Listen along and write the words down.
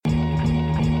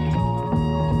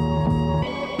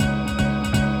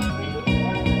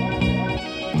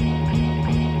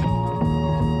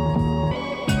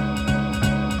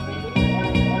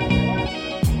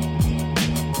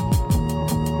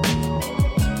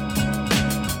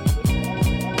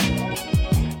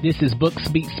This is Books,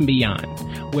 Beats, and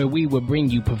Beyond, where we will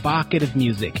bring you provocative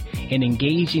music and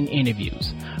engaging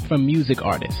interviews from music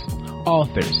artists,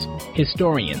 authors,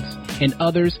 historians, and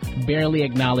others barely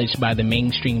acknowledged by the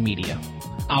mainstream media.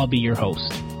 I'll be your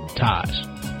host, Taj.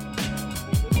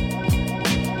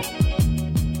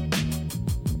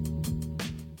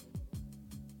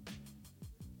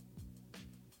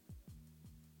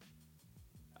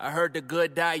 I heard the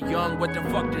good die young, what the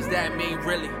fuck does that mean,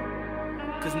 really?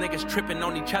 Cause niggas tripping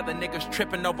on each other, niggas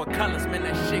tripping over colors, man,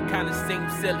 that shit kinda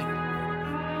seems silly.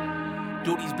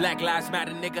 Do these Black Lives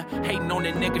Matter, nigga? Hating on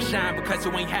the nigga shine because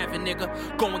you ain't having,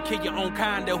 nigga. Go and kill your own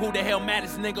kind, who the hell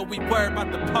matters, nigga? We worried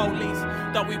about the police,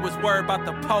 thought we was worried about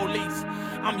the police.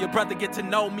 I'm your brother, get to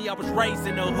know me. I was raised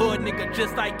in the hood, nigga,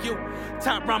 just like you.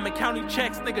 Top ramen county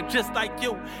checks, nigga, just like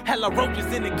you. Hella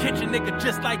roaches in the kitchen, nigga,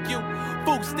 just like you.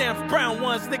 Food stamps, brown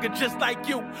ones, nigga, just like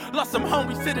you. Lost some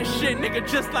homies to the shit, nigga,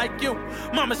 just like you.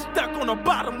 Mama stuck on the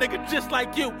bottom, nigga, just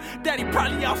like you. Daddy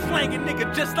probably out slanging,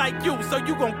 nigga, just like you. So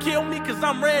you gon' kill me cause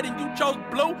I'm red and you chose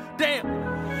blue? Damn.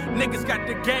 Niggas got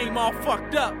the game all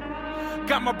fucked up.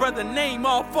 Got my brother name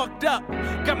all fucked up.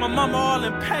 Got my mama all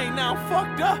in pain, now I'm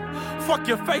fucked up. Fuck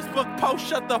your Facebook post,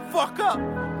 shut the fuck up.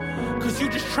 Cause you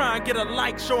just try and get a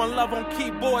like, showing love on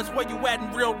keyboards where you at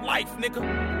in real life, nigga.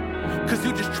 Cause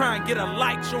you just try and get a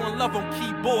like, showing love on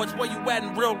keyboards where you at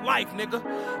in real life, nigga.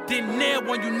 Didn't dare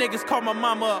when you niggas call my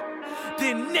mama up.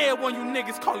 Didn't dare when you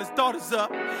niggas call his daughters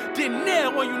up. Didn't dare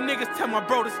when you niggas tell my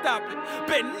bro to stop it.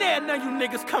 Bet dare now you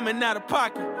niggas coming out of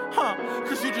pocket.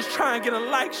 Cause you just try and get a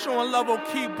like, showing love on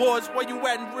keyboards where you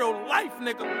at in real life,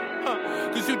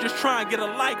 nigga. Cause you just try and get a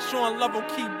like, showing love on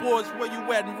keyboards where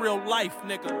you at in real life,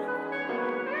 nigga.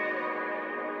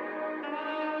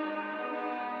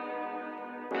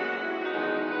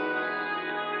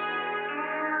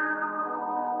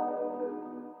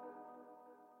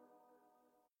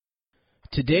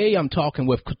 Today I'm talking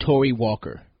with Katori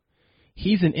Walker.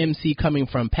 He's an MC coming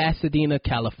from Pasadena,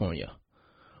 California.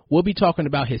 We'll be talking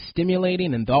about his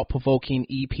stimulating and thought-provoking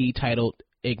EP titled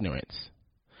Ignorance.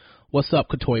 What's up,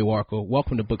 Katori Walker?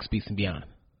 Welcome to Books, Beats, and Beyond.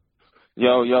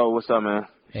 Yo, what's up, man?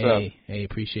 Hey,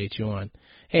 appreciate you on.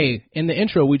 Hey, in the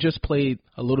intro, we just played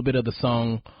a little bit of the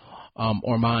song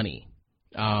Ormani.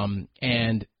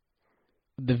 And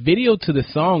the video to the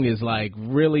song is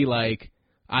really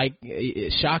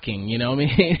shocking, you know what I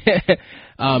mean?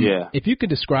 Yeah. If you could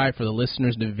describe for the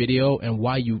listeners the video and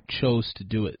why you chose to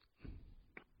do it.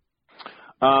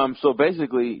 So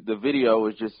basically, the video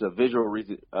is just a visual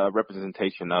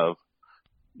representation of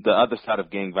the other side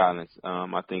of gang violence.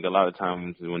 I think a lot of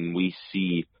times when we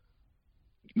see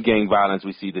gang violence,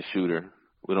 we see the shooter.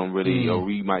 We don't really, or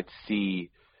we might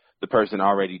see the person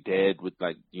already dead with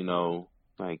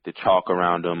the chalk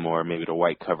around them or maybe the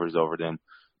white covers over them.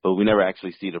 But we never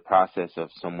actually see the process of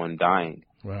someone dying,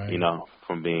 right,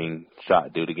 from being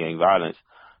shot due to gang violence.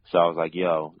 So I was like,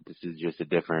 yo, this is just a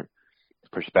different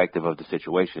perspective of the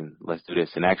situation. Let's do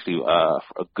this. And actually, a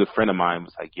good friend of mine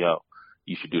was like, yo,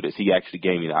 you should do this. He actually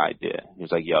gave me the idea. He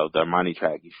was like, yo, the Armani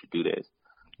track, you should do this.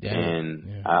 Yeah,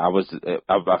 and I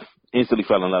instantly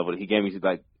fell in love with it. He gave me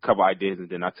a couple ideas, and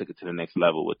then I took it to the next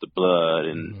level with the blood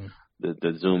and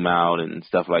the zoom out and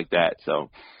stuff like that. So,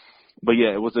 but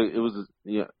yeah, it was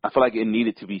I feel like it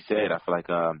needed to be said. I feel like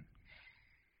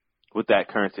with that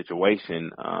current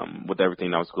situation, with everything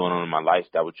that was going on in my life,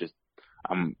 that was just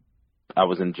I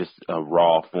was in just a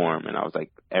raw form, and I was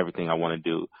like, everything I want to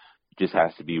do just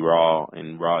has to be raw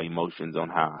and raw emotions on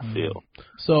how I feel.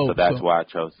 So that's why I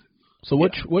chose. So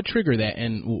what triggered that,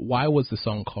 and why was the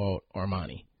song called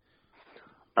Armani?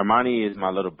 Armani is my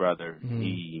little brother.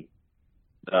 He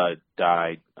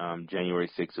died January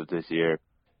 6th of this year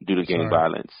due to gang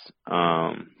violence.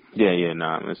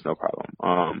 It's no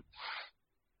problem.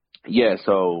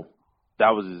 So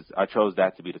I chose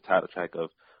that to be the title track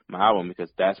of my album because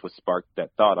that's what sparked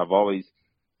that thought. I've always,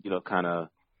 looked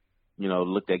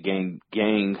at gangs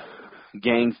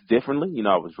differently.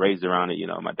 I was raised around it.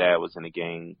 My dad was in a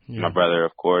gang. Yeah. My brother,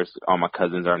 of course, all my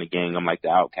cousins are in a gang. I'm like the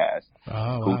outcast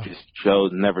who just chose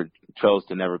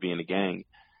to never be in a gang.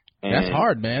 And that's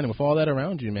hard, man. With all that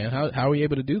around you, man, how were you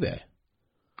able to do that?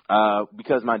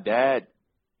 Because my dad,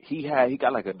 he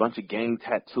got like a bunch of gang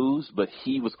tattoos, but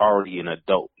he was already an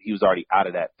adult. He was already out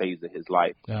of that phase of his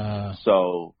life.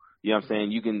 So, you know what I'm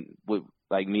saying? You can,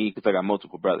 like me, because I got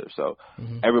multiple brothers. So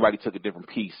everybody took a different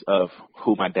piece of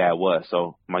who my dad was.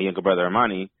 So my younger brother,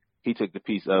 Armani, he took the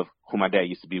piece of who my dad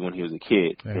used to be when he was a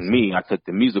kid. And me, I took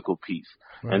the musical piece.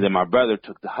 Right. And then my brother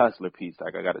took the hustler piece.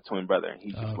 Like, I got a twin brother, and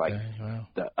he's just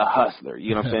a hustler.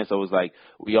 You know what I'm saying? So it was like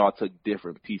we all took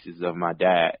different pieces of my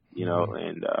dad,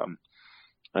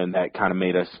 and that kind of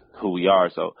made us who we are.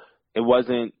 So it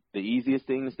wasn't the easiest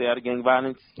thing to stay out of gang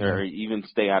violence or even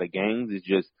stay out of gangs. It's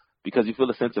just because you feel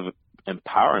a sense of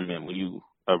empowerment when you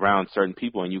around certain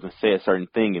people and you can say a certain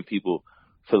thing and people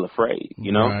feel afraid,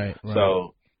 you know? Right.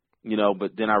 So, you know,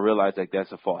 but then I realized like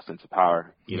that's a false sense of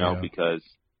power, you know, because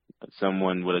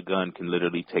someone with a gun can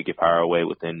literally take your power away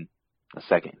within a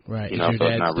second. Right. You know, Is so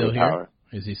your it's dad not still real here? power.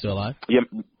 Is he still alive?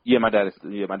 Yeah, my dad is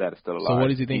still alive. So what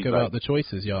does he think He's about the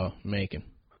choices y'all making?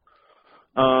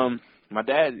 My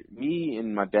dad, me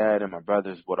and my dad and my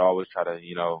brothers would always try to,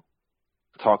 you know,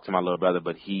 talk to my little brother,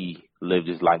 but he lived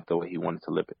his life the way he wanted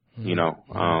to live it, you know.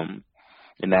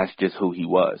 And that's just who he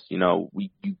was. You know,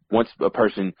 once a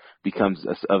person becomes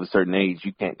of a certain age,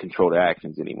 you can't control their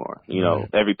actions anymore. You know,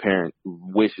 every parent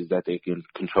wishes that they can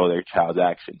control their child's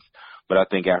actions. But I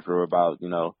think after about, you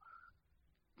know,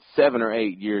 7 or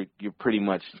 8, you're pretty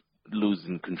much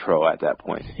losing control at that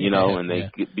point, you know, and they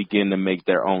begin to make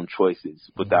their own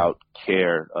choices without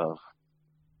care of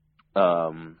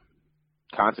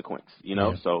consequence, you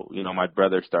know. So, you know, my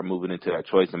brother started moving into that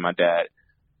choice, and my dad,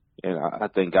 and I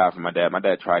thank God for my dad. My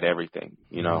dad tried everything,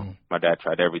 you know. My dad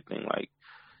tried everything, like,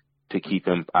 to keep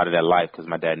him out of that life because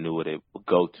my dad knew what it would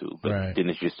go to. But then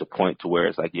it's just a point to where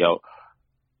it's like, yo,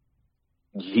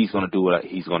 he's going to do what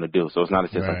he's going to do. So it's not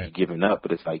as if like he's giving up,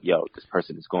 but it's like, yo, this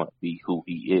person is going to be who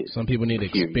he is. Some people need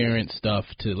experience stuff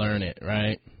to learn it,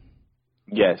 right?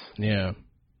 Yes. Yeah.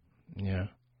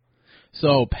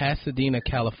 So Pasadena,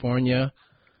 California,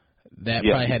 that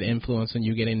probably had influence when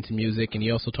you get into music, and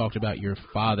you also talked about your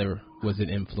father was an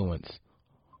influence.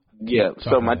 Yeah.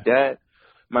 So my dad,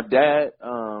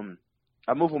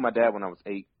 I moved with my dad when I was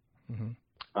 8.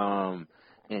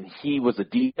 And he was a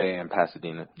DJ in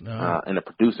Pasadena and a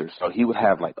producer. So he would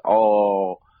have like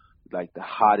all like the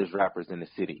hottest rappers in the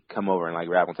city come over and like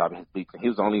rap on top of his beats. And he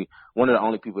was one of the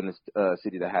only people in this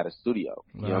city that had a studio.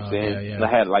 You know what I'm saying? Yeah. I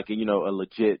had like a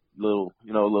legit little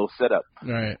setup.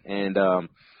 Right. And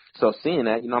so seeing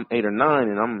that, I'm 8 or 9,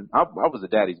 and I was a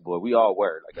daddy's boy. We all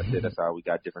were. Like I said, that's how we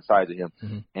got different sides of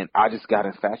him. And I just got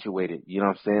infatuated. You know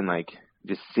what I'm saying? Like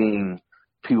just seeing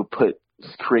people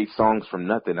create songs from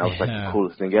nothing. That was like the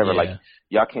coolest thing ever. Like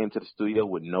y'all came to the studio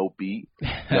with no beat,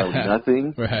 no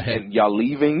nothing, and y'all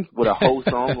leaving with a whole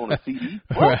song on a CD.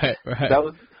 What? Right. That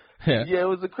was it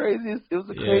was the craziest. It was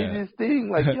the craziest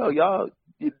thing. Like y'all.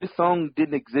 This song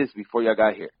didn't exist before y'all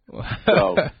got here.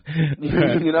 So,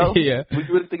 you know, when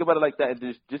you really think about it like that,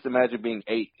 and just imagine being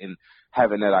 8 and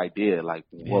having that idea, like,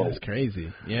 whoa. Yeah, it's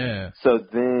crazy. Yeah. So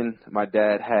then my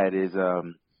dad had his,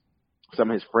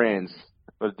 some of his friends,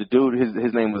 but the dude,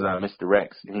 his name was Mr.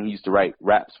 Rex, and he used to write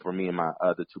raps for me and my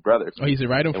other 2 brothers. Oh, he used to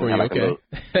write them for you, okay.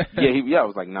 I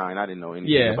was like 9. I didn't know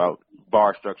anything about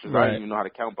bar structures. I didn't even know how to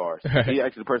count bars. He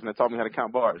actually the person that taught me how to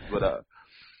count bars, but,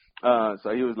 so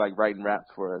he was like writing raps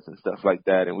for us and stuff like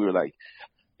that. And we were like,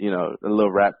 a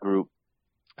little rap group.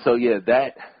 So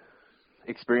that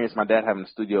experience, my dad having a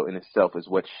studio in itself is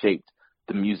what shaped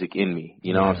the music in me.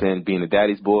 You know what I'm saying? Being a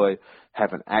daddy's boy,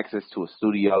 having access to a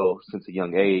studio since a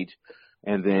young age.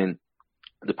 And then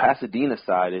the Pasadena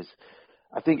side is,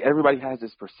 I think everybody has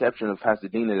this perception of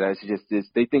Pasadena that it's just this,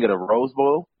 they think of the Rose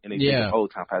Bowl and they think of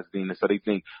Old Town Pasadena. So they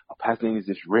think Pasadena is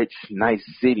this rich, nice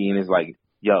city. And it's like,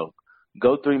 yo,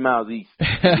 go 3 miles east,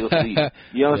 and you'll see.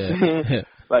 You know what I'm saying?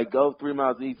 Like, go 3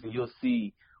 miles east, and you'll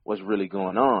see what's really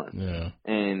going on. Yeah.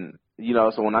 And,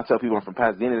 so when I tell people I'm from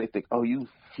Pasadena, they think, oh, you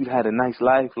had a nice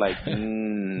life. Like, you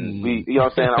know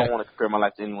what I'm saying? I don't want to compare my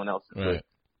life to anyone else. Right.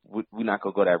 But we're not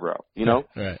going to go that route, you know?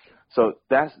 Right. So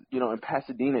that's, in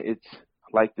Pasadena, it's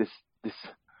like this,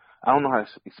 I don't know how to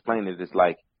explain it. It's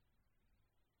like,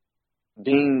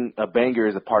 being a banger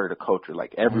is a part of the culture.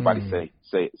 Like everybody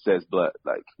says blood.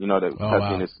 Like, the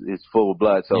Pasadena is full of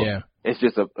blood. So it's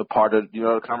just a part of,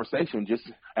 the conversation. Just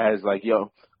as like,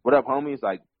 yo, what up, homies?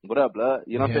 Like, what up, blood?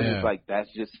 You know what I'm saying? It's like, that's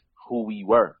just who we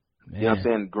were. You know what I'm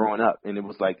saying? Growing up. And it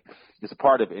was like, it's a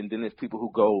part of it. And then there's people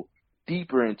who go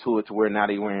deeper into it to where now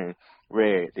they wearing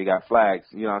red. They got flags.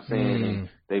 You know what I'm saying? And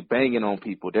they banging on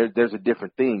people. There's a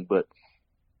different thing. But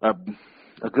a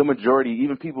good majority,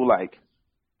 even people like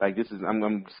this is,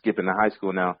 I'm skipping to high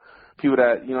school now. People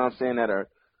that, you know what I'm saying, that are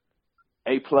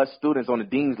A+ students on the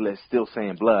dean's list still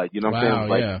saying blood. You know what I'm saying?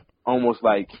 Like, almost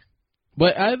like.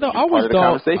 But I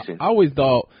always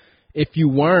thought if you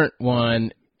weren't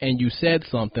one and you said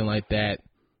something like that,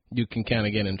 you can kind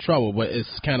of get in trouble. But it's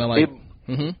kind of like.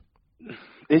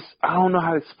 I don't know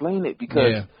how to explain it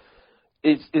because.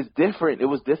 It's different. It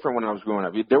was different when I was growing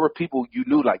up. There were people you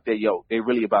knew like they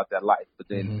really about that life. But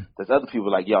then there's other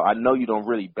people like, yo, I know you don't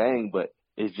really bang, but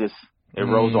it's just it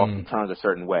rolls off the tongue a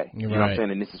certain way. You know what I'm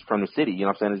saying? And this is from the city. You know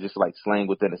what I'm saying? It's just like slang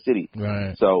within the city.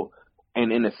 Right. So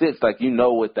And in a sense, like, you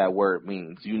know what that word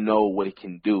means. You know what it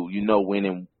can do. You know when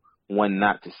and when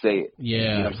not to say it. Yeah, you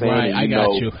know what I'm saying? right. I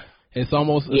got you. It's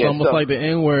almost like the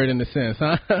N word in a sense,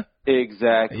 huh?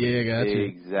 Exactly. Yeah, got you.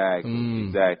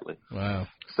 Exactly. Wow.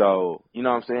 So, you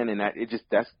know what I'm saying? And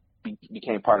that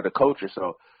became part of the culture.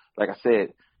 So, like I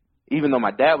said, even though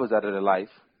my dad was out of the life,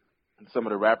 some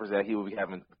of the rappers that he would be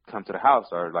having come to the house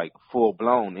are like full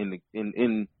blown in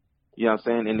you know what I'm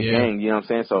saying, in the gang, you know what I'm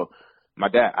saying? So my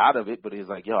dad out of it, but he's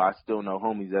like, yo, I still know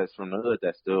homies that's from the hood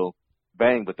that still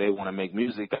bang, but they want to make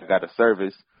music. I got a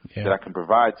service that I can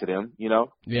provide to them, you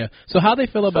know? Yeah. So how they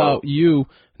feel about you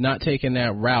not taking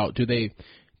that route? Do they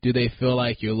feel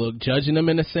like you're judging them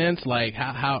in a sense? Like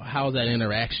how's that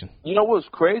interaction? You know what's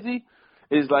crazy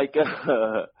is like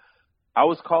I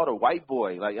was called a white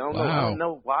boy. Like, I don't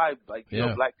know why. Like, you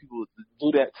know, black people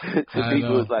do that to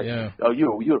people. It's like, oh,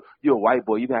 you're a white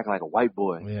boy. You be acting like a white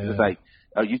boy. Yeah. It's like,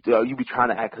 you be trying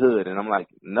to act hood. And I'm like,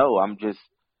 no, I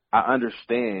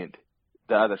understand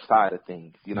the other side of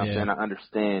things. You know what I'm saying? I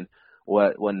understand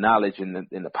what knowledge and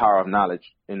the power of knowledge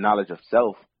and knowledge of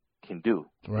self can do.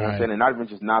 Right. You know what I'm saying? And not even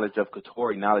just knowledge of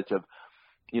Katori, knowledge of,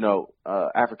 you know,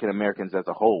 African Americans as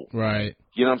a whole. Right.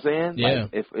 You know what I'm saying? Yeah.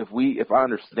 Like, if I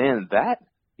understand that,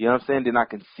 you know what I'm saying, then I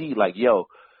can see, like, yo,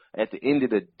 at the end of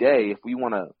the day, if we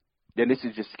want to, then this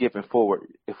is just skipping forward.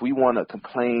 If we want to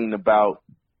complain about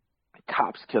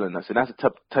cops killing us, and that's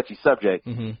a touchy subject,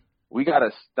 we got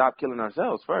to stop killing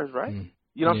ourselves first, right?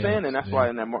 You know what I'm saying? And that's why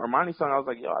in that Armani song, I was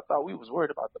like, yo, I thought we was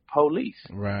worried about the police.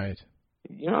 Right.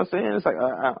 You know what I'm saying? It's like,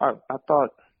 I thought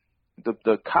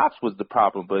the cops was the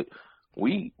problem, but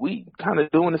we kind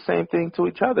of doing the same thing to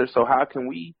each other. So how can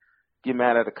we get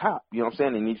mad at a cop? You know what I'm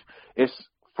saying? And it's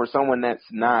for someone that's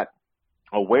not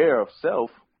aware of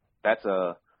self, that's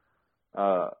a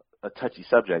touchy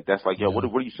subject. That's like, yo, what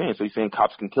are you saying? So you saying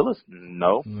cops can kill us?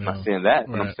 No, I'm not saying that.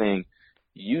 But I'm saying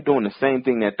you doing the same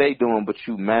thing that they doing, but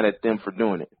you mad at them for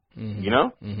doing it. You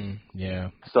know?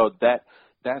 Yeah. So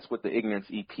that's what the Ignorance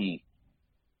EP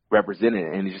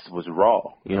represented, and it just was raw.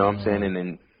 You know what I'm saying?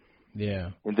 And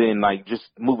then like just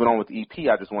moving on with the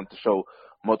EP, I just wanted to show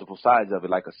multiple sides of it,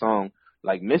 like a song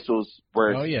like Missiles,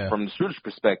 where it's from the shooter's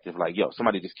perspective, like, yo,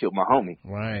 somebody just killed my homie.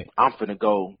 Right. I'm finna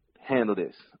go handle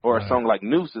this. Or a song like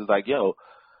Noose is like, yo,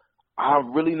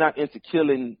 I'm really not into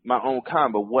killing my own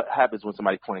kind, but what happens when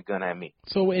somebody point a gun at me?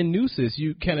 So in Nooses,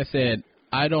 you kind of said,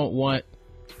 I don't want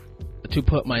to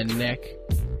put my neck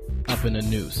up in a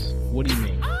noose. What do you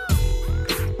mean?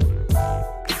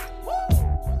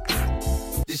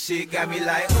 This shit got me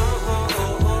like,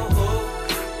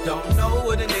 don't know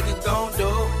what a nigga gon' do.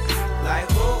 Like,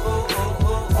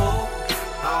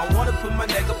 I don't wanna put my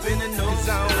neck up in the news. Cause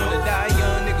I don't wanna die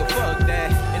young, nigga, fuck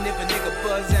that. And if a nigga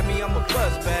buzz at me, I'ma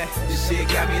buzz back. This shit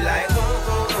got me like,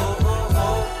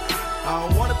 I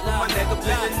don't wanna put my neck up in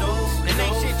the news. And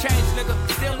ain't shit changed, nigga.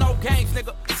 Still no games,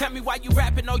 nigga. Tell me why you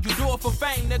rapping, oh, you do it for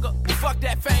fame, nigga. Well, fuck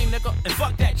that fame, nigga, and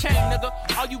fuck that chain, nigga.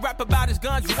 All you rap about is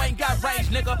guns, you ain't got range,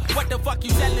 nigga. What the fuck you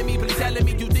telling me, please telling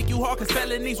me you think you hard cause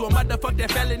felonies? Well, motherfuck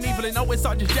that felony, but know it's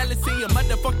all just jealousy. A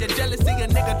motherfuck that jealousy, a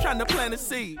nigga trying to plant a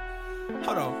seed.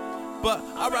 Hold on. But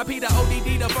R.I.P. the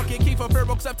ODD, the fucking key from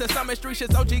Fairbrooks up to Summer Street.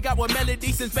 Shit's OG got one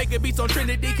melody since making beats on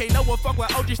Trinity. Can't no one fuck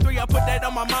with OG Street. I put that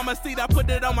on my mama's seat. I put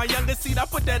that on my youngest seat. I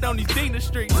put that on these Dina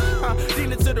streets.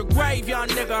 Dina to the grave, young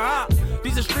nigga,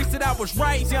 These are streets that I was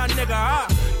raised, young nigga,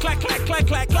 Clack, clack, clack,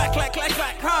 clack, clack, clack,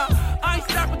 clack, clack, I ain't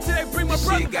stopping till they bring my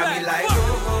brother shit got back. Me like,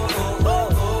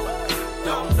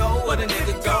 don't know what a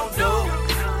nigga gon' do.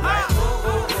 Like,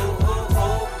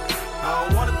 I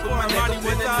don't wanna put my money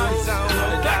with the news. I don't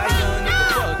wanna die young, nigga,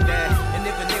 fuck that. And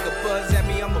if a nigga buzz at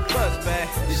me, I'ma buzz back.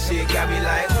 This shit got me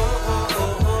like, I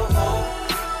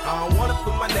don't wanna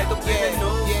put my neck up in the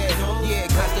news. Yeah,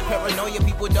 constant paranoia,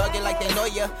 people dogging like they know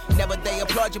ya. Never they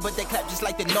applaud you, but they clap just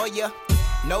like they know ya.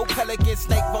 No pelicans,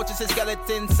 snake, vultures, and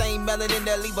skeletons. Same melanin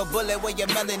that leave a bullet where your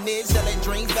melon is. Selling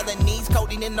dreams, felonies,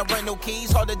 coding in the rental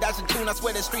keys. Hard to dodge a tune, I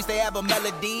swear the streets, they have a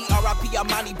melody. R.I.P.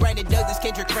 Armani, Brandon, Douglas,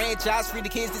 Kendrick franchise. Free the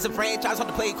kids, disenfranchised. Hard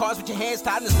to play cards with your hands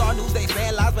tied. In the Star News, they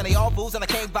fan lives when they all fools. And I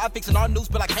can't vibe fixing our news,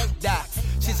 but I can't die.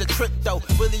 She's a trip though.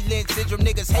 Willie Lynch syndrome,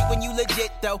 niggas hate when you legit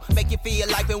though. Make you feel your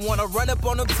life and wanna run up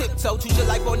on them tiptoe. Choose your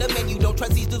life on the menu. Don't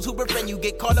trust these dudes who befriend you.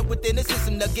 Get caught up within the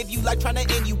system, they'll give you life trying to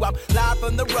end you. I'm live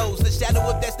from the roads, the shadow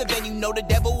of that's the venue. Know the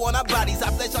devil on our bodies,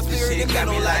 our flesh, our spirit, and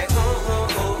mental like.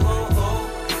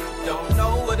 Don't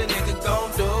know what a nigga gon'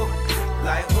 do.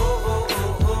 Like,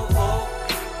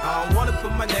 I don't wanna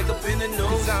put my neck up in the news.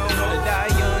 Cause I don't wanna die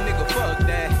young, nigga, fuck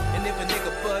that. And if a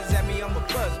nigga buzz at me, I'ma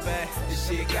buzz back. This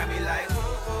shit got me like.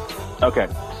 Okay,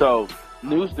 so the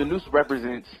noose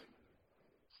represents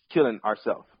killing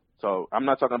ourselves. So I'm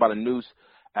not talking about a noose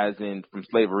as in from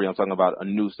slavery. I'm talking about a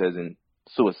noose as in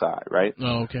suicide, right?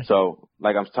 Oh, okay. So,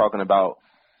 like I'm talking about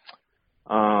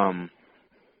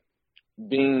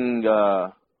being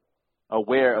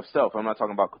aware of self. I'm not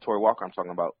talking about Katori Walker. I'm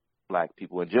talking about black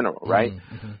people in general, right?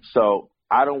 Mm-hmm. So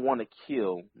I don't want to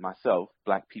kill myself.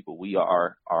 Black people, we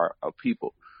are a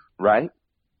people, right?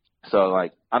 So,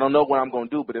 like, I don't know what I'm going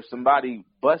to do, but if somebody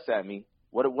busts at me,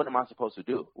 what am I supposed to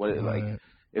do? Like,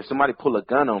 if somebody pull a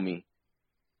gun on me,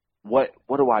 what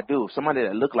do I do? If somebody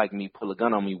that look like me pull a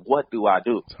gun on me, what do I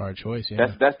do? It's a hard choice, yeah.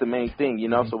 That's the main thing, you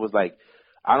know? Mm-hmm. So it was like,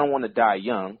 I don't want to die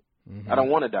young. Mm-hmm. I don't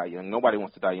want to die young. Nobody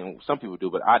wants to die young. Some people do,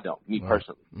 but I don't, me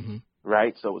personally,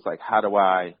 right? So it's like, how do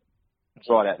I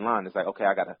draw that line? It's like, okay,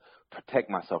 I got to protect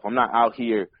myself. I'm not out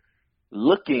here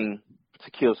looking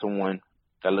to kill someone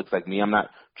that looks like me. I'm not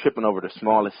tripping over the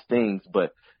smallest things,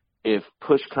 but if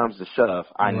push comes to shove,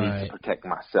 I need to protect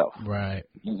myself. Right.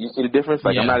 You see the difference?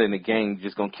 Like, I'm not in a gang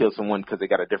just going to kill someone because they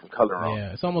got a different color on.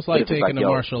 Yeah, it's almost like taking a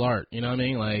martial art. You know what I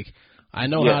mean? Like, I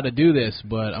know how to do this,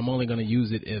 but I'm only going to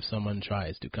use it if someone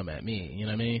tries to come at me. You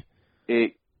know what I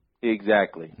mean?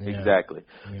 Exactly. Yeah.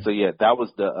 So, yeah, that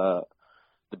was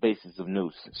the basis of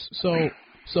Noose.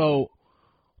 So,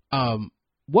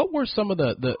 what were some of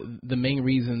the main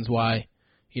reasons why,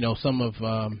 you know, some of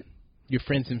your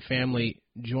friends and family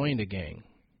joined a gang?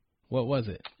 What was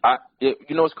it?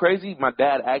 You know, it's crazy. My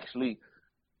dad actually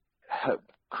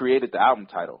created the album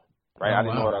title, right? I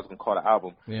didn't know what I was going to call the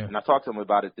album. Yeah. And I talked to him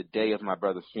about it the day of my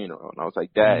brother's funeral. And I was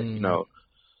like, Dad, you know,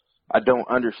 I don't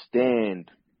understand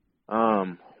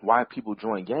why people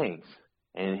join gangs.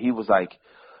 And he was like,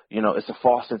 you know, it's a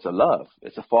false sense of love.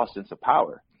 It's a false sense of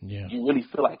power. Yeah. You really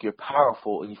feel like you're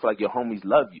powerful and you feel like your homies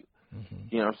love you. Mm-hmm.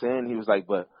 You know what I'm saying? He was like,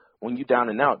 but when you down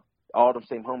and out, all them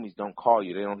same homies don't call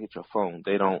you. They don't hit your phone.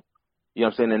 They don't, you know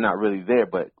what I'm saying? They're not really there.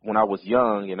 But when I was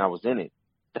young and I was in it,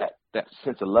 that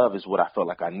sense of love is what I felt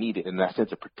like I needed. And that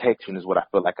sense of protection is what I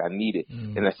felt like I needed.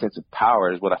 And that sense of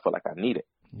power is what I felt like I needed.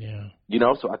 Yeah. You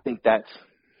know, so I think that's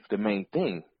the main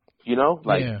thing, you know?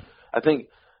 Like, I think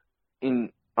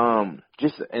in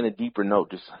just in a deeper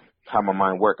note, just how my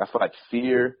mind works, I feel like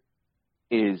fear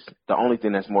is the only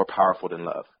thing that's more powerful than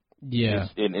love. Yeah.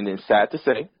 And it's sad to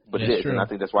say, but it is. True. And I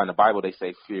think that's why in the Bible they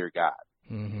say fear God.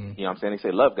 Mm-hmm. You know what I'm saying? They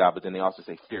say love God, but then they also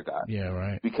say fear God. Yeah,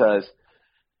 right. Because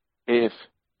if,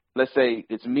 let's say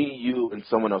it's me, you, and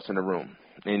someone else in the room,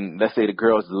 and let's say the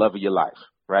girl is the love of your life,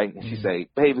 right? And she say,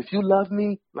 babe, if you love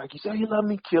me, like you say you love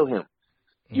me, kill him.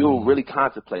 You'll really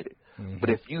contemplate it. But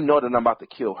if you know that I'm about to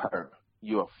kill her,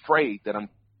 you're afraid that I'm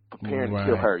preparing to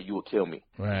kill her, you will kill me.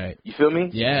 Right. You feel me?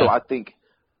 Yeah. So I think,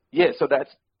 so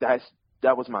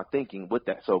that was my thinking with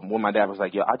that. So when my dad was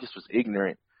like, I just was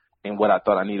ignorant in what I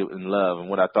thought I needed in love and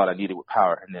what I thought I needed with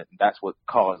power. And that's what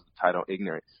caused the title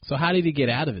Ignorance. So how did he get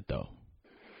out of it, though?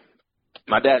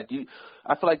 My dad,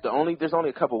 I feel like there's only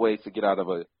a couple ways to get out of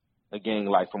a gang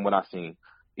life from what I've seen.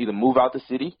 Either move out the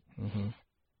city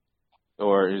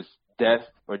or it's death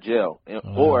or jail.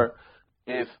 Or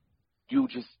if you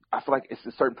just, I feel like it's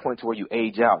a certain point to where you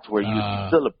age out, to where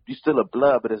you still a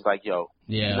blood, but it's like, you're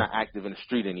not active in the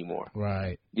street anymore.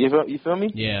 Right. You feel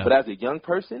me? Yeah. But as a young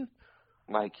person,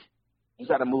 like, you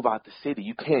got to move out the city.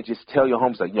 You can't just tell your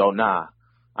homies, like, nah,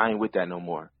 I ain't with that no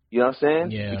more. You know what I'm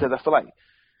saying? Yeah. Because I feel like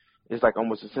it's like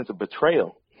almost a sense of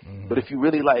betrayal. But if you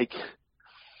really, like,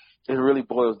 it really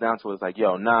boils down to it's like,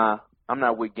 nah, I'm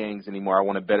not with gangs anymore. I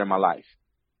want to better my life.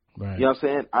 Right. You know what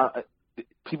I'm saying?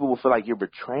 People will feel like you're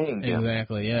betraying them.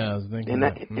 Exactly, yeah. I was thinking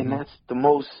and that's the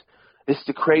most, it's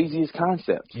the craziest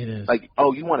concept. It is. Like,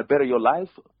 you want to better your life?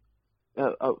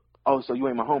 So you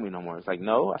ain't my homie no more. It's like,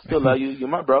 no, I still love you. You're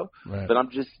my bro. Right. But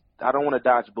I don't want to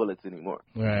dodge bullets anymore.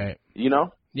 Right. You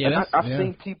know? Yeah. I've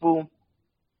seen people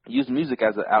use music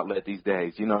as an outlet these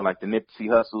days, you know, like the Nipsey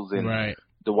Hussles and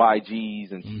the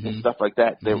YGs and stuff like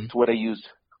that, to where they use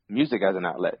music as an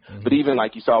outlet. But even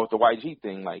like you saw with the YG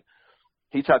thing, like,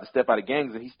 he tried to step out of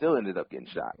gangs and he still ended up getting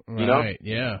shot. You know?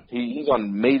 Yeah. He's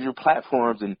on major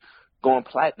platforms and going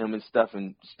platinum and stuff,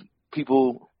 and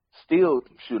people still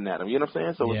shooting at him. You know what I'm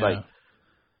saying? So it's like,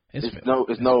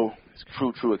 it's no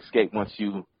true escape once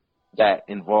you that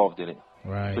involved in it.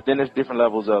 Right. But then there's different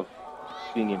levels of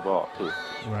being involved too.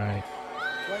 Right.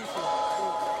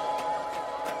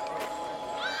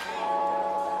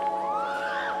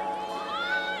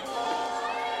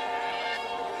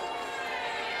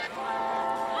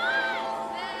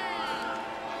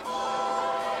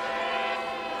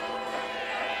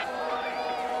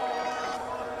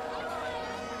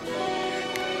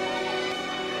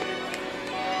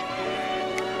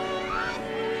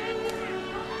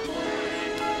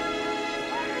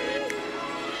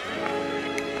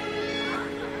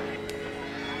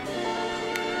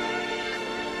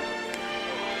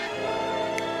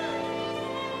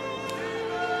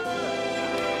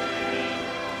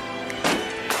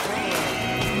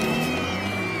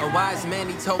 wise man,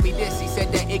 he told me this. He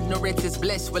said that ignorance is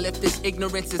bliss. Well, if this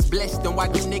ignorance is bliss, then why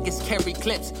do niggas carry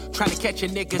clips? Trying to catch a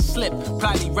nigga slip,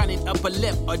 probably running up a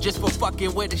lip, or just for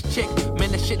fucking with his chick.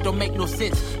 Man, that shit don't make no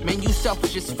sense. Man, you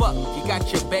selfish as fuck. You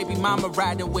got your baby mama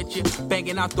riding with you,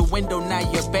 banging out the window,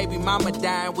 now your baby mama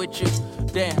dying with you.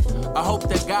 Damn, I hope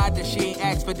to God that she ain't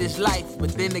asked for this life,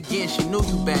 but then again, she knew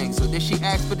you bang. So did she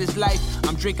ask for this life?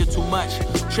 I'm drinking too much,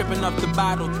 tripping off the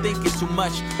bottle, thinking too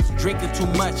much, drinking too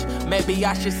much. Maybe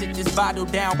I should sit this bottle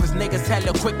down, cause niggas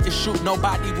hella quick to shoot.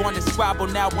 Nobody wanna squabble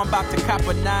now, I'm about to cop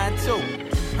a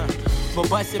 9-2. But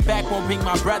busting back won't bring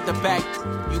my brother back.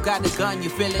 You got a gun, you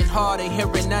feeling hard, ain't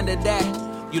hearing none of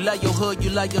that. You love your hood, you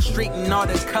love your street, and all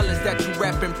the colors that you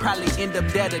rapping probably end up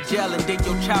dead or jail, and then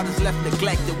your child is left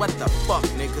neglected. What the fuck,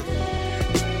 nigga?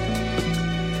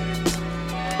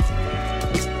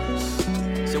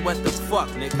 So what the fuck,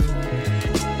 nigga?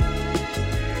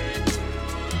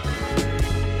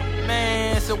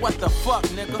 Man, so what the fuck,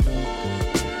 nigga?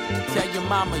 Tell your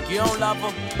mama you don't love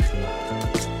her.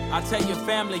 I tell your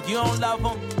family you don't love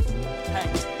them. Hey,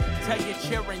 tell your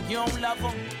children you don't love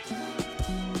them.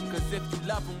 Cause if you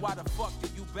love them, why the fuck do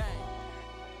you bang?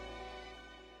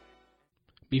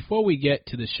 Before we get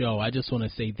to the show, I just want to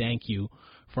say thank you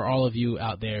for all of you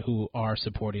out there who are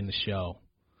supporting the show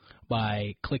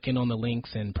by clicking on the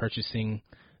links and purchasing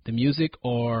the music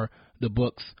or the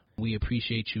books. We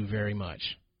appreciate you very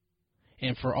much.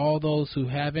 And for all those who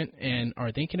haven't and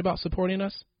are thinking about supporting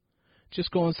us, just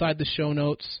go inside the show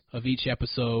notes of each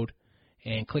episode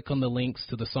and click on the links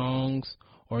to the songs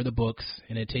or the books,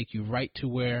 and it'll take you right to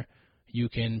where you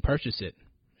can purchase it.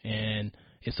 And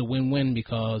it's a win-win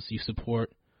because you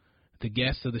support the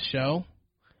guests of the show,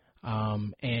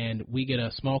 and we get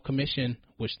a small commission,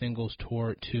 which then goes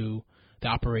toward to the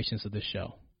operations of the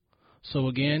show. So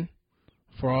again,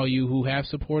 for all you who have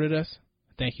supported us,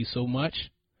 thank you so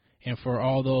much. And for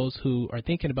all those who are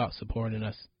thinking about supporting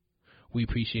us, we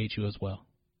appreciate you as well.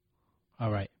 All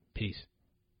right, peace.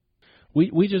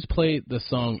 We just played the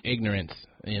song "Ignorance,"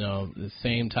 the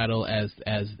same title as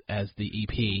the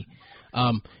EP.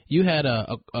 You had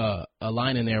a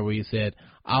line in there where you said,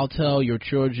 "I'll tell your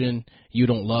children you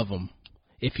don't love them.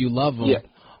 If you love them,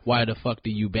 why the fuck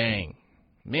do you bang?"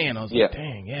 Man, I was like,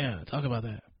 dang, yeah. Talk about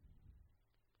that.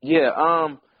 Yeah.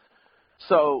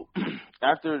 So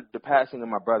after the passing of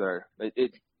my brother,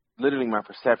 it literally my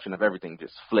perception of everything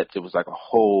just flipped. It was like a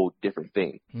whole different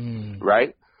thing,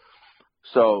 right?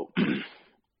 So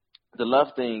the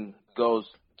love thing goes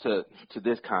to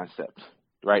this concept,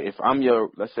 right? If I'm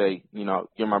let's say,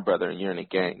 you're my brother and you're in a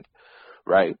gang,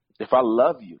 right? If I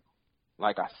love you,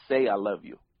 like I say I love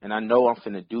you, and I know I'm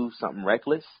finna do something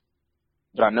reckless,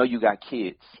 but I know you got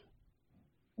kids,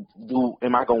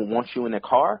 am I going to want you in the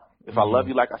car? If I love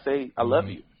you like I say I love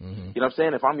you. You know what I'm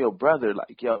saying? If I'm your brother,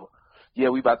 like,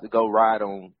 we about to go ride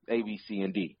on A, B, C,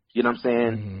 and D. You know what I'm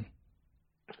saying?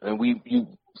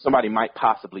 And somebody might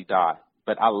possibly die,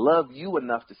 but I love you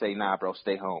enough to say, nah, bro,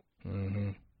 stay home.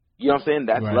 You know what I'm saying?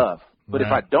 That's love. But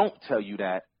if I don't tell you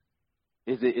that,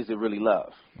 is it really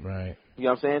love? Right. You know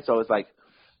what I'm saying? So it's like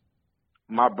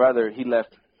my brother, he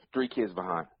left 3 kids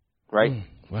behind, right?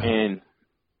 Wow. And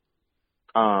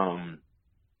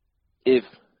if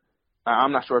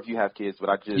I'm not sure if you have kids, but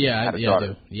I just had a daughter.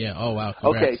 I do. Yeah. Oh wow.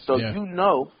 Congrats. Okay, so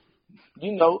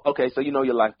so you know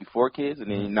your life before kids, and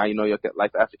then now you know your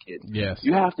life after kids. Yes.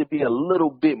 You have to be a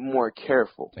little bit more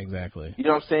careful. Exactly. You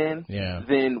know what I'm saying? Yeah.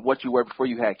 Than what you were before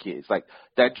you had kids. Like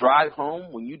that drive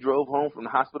home, when you drove home from the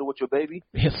hospital with your baby.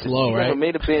 It's slow, right? It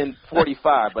may have been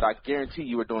 45, but I guarantee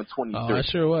you were doing 23. Oh, I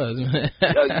sure was.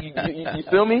 you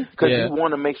feel me? Because you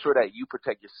want to make sure that you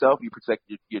protect yourself, you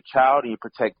protect your child, and you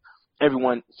protect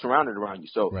everyone surrounded around you.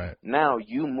 So now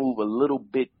you move a little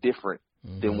bit different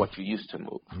than what you used to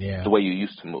move, the way you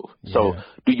used to move. So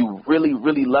do you really,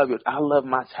 really love it? I love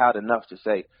my child enough to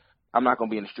say, I'm not going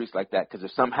to be in the streets like that, because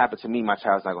if something happened to me, my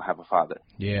child's not going to have a father.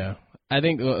 Yeah. I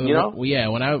think,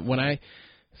 when I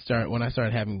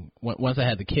started having, once I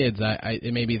had the kids,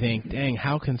 it made me think, dang,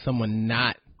 how can someone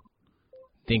not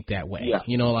think that way?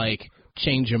 Yeah. Like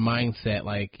change your mindset.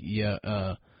 Like,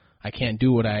 I can't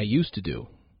do what I used to do.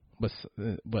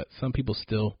 But some people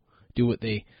still do what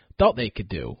they thought they could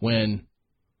do when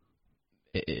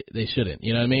they shouldn't.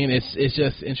 You know what I mean? It's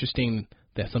just interesting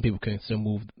that some people can still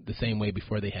move the same way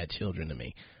before they had children. To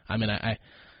me, I mean,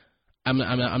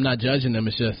 I'm not judging them.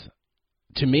 It's just,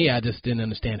 to me, I just didn't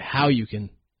understand how you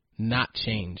can not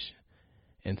change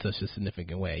in such a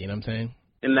significant way. You know what I'm saying?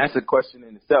 And that's a question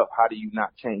in itself. How do you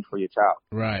not change for your child?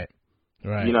 Right.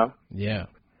 Yeah.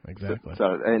 Exactly.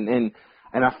 So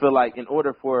and I feel like in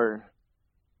order for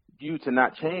you to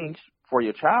not change for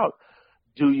your child,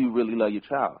 do you really love your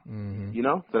child? Mm-hmm. You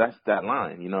know, so that's that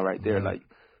line, you know, right there. Like,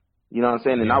 you know what I'm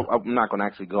saying? And I'm not going to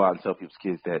actually go out and tell people's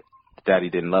kids that daddy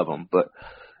didn't love them, but,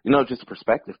 you know, just a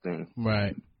perspective thing.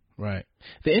 Right.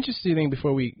 The interesting thing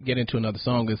before we get into another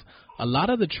song is a lot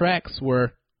of the tracks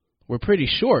were pretty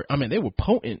short. I mean, they were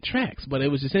potent tracks, but it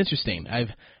was just interesting. I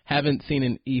haven't seen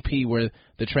an EP where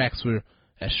the tracks were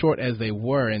as short as they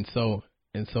were and so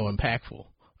impactful.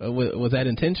 Was that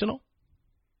intentional?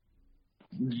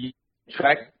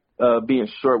 Track being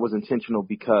short was intentional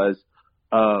because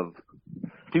of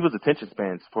people's attention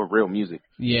spans for real music.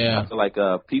 Yeah. I feel like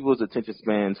people's attention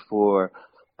spans for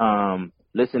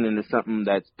listening to something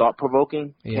that's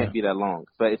thought-provoking can't be that long.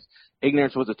 But if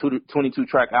Ignorance was a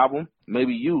 22-track album,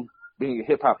 maybe you, being a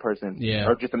hip-hop person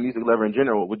or just a music lover in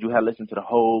general, would you have listened to the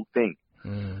whole thing?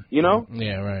 You know?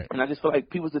 Yeah, right. And I just feel like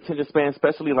people's attention span,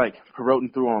 especially like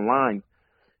promoting through online,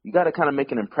 you got to kind of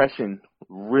make an impression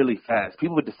really fast.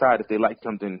 People would decide if they like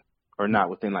something or not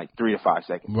within like 3 to 5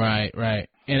 seconds. Right.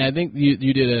 And I think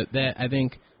you did that. I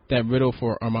think that riddle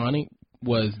for Armani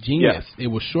was genius. Yeah. It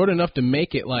was short enough to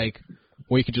make it like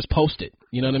where you could just post it.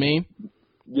 You know what I mean?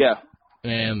 Yeah.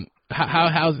 And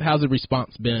how's the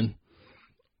response been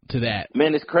to that?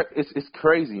 Man, it's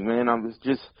crazy, man. It's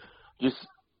just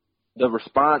the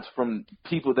response from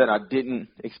people that I didn't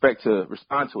expect to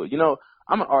respond to it. You know,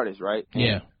 I'm an artist, right?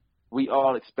 Yeah. And we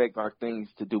all expect our things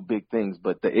to do big things,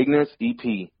 but the Ignorance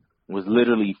EP was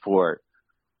literally for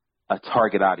a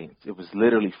target audience. It was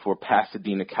literally for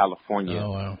Pasadena, California.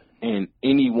 Oh, wow. And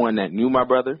anyone that knew my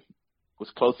brother, was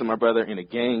close to my brother, in a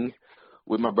gang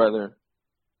with my brother,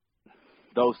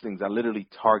 those things, I literally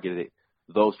targeted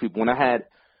those people.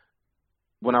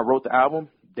 When I wrote the album,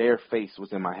 their face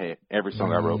was in my head, every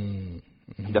song I wrote.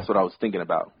 Mm-hmm. That's what I was thinking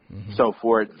about. Mm-hmm. So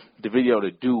for the video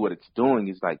to do what it's doing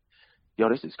is like, yo,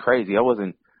 this is crazy. I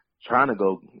wasn't trying to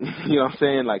go, you know what I'm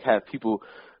saying, like have people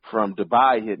from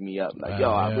Dubai hit me up. Like, yo,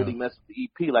 I really messed with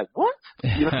the EP. Like, what?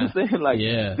 You know what I'm saying? Like,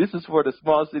 this is for the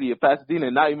small city of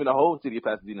Pasadena, not even the whole city of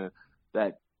Pasadena,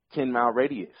 that 10-mile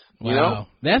radius. You know?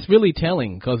 That's really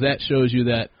telling because that shows you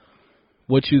that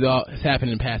what you thought is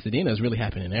happening in Pasadena is really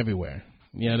happening everywhere.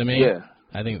 You know what I mean? Yeah.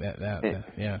 I think that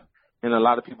and a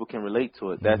lot of people can relate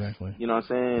to it. That's exactly. You know what I'm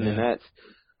saying? Yeah. And that's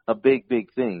a big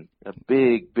thing. A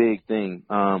big thing.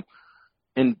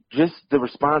 And just the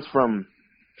response from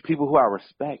people who I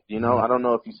respect, you know. I don't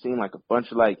know if you've seen like a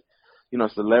bunch of like, you know,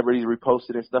 celebrities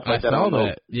reposted and stuff like that. I saw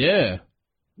that. Yeah.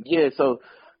 Yeah, so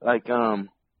like and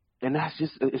that's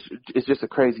just it's just a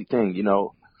crazy thing, you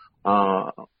know.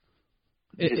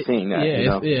 Seeing that, you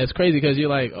know? It's crazy because you're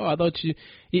like, oh, I thought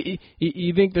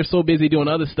you think they're so busy doing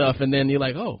other stuff, and then you're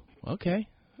like, oh, okay,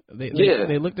 they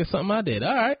looked at something I did,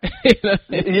 all right,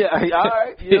 yeah, all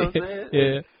right, you know what I'm saying?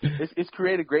 Yeah, it's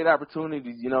created great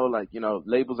opportunities, you know, like, you know,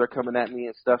 labels are coming at me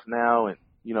and stuff now, and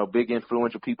you know, big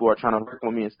influential people are trying to work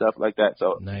with me and stuff like that.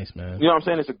 So nice, man. You know what I'm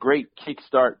saying? It's a great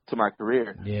kickstart to my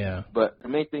career. Yeah, but the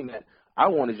main thing that I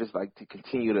want is just like to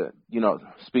continue to, you know,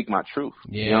 speak my truth.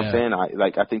 Yeah. You know what I'm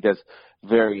saying? I think that's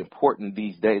very important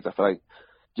these days. I feel like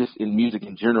just in music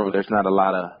in general, there's not a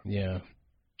lot of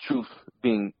truth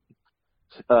being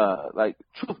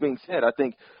said. I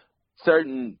think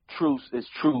certain truths is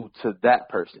true to that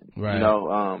person. Right. You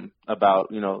know,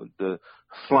 about, you know, the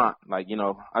flaunt, like, you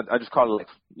know, I just call it like,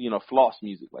 you know, floss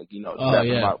music, like, you know,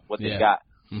 about what they got.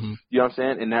 Mm-hmm. You know what I'm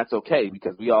saying? And that's okay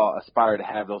because we all aspire to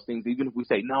have those things. Even if we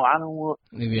say, no, I don't want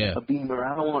a Beamer.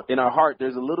 I don't want. In our heart,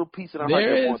 there's a little piece in our heart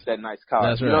that wants that nice car.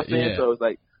 That's you know what I'm saying? Yeah. So it's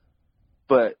like,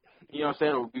 but you know what I'm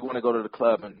saying? We want to go to the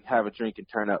club and have a drink and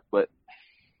turn up, but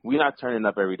we're not turning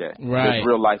up every day. Right. There's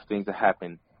real life things that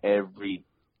happen every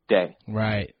day.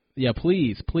 Right. Yeah.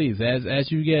 Please. As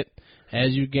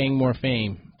you gain more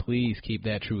fame, please keep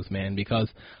that truth, man, because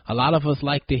a lot of us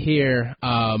like to hear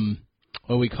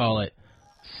what we call it.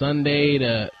 Sunday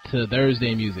to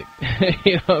Thursday music.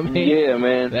 You know what I mean? Yeah,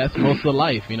 man. That's most of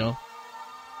life, you know.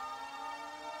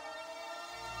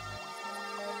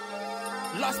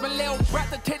 Lost my little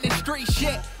brother to the street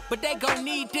shit, but they gon'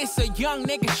 need this. A young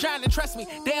nigga trying to trust me.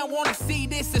 They don't wanna see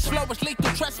this. It's slow as lethal.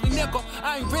 Trust me, nigga.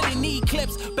 I ain't really need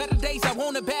clips. Better days I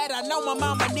want it bad. I know my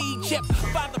mama need chip.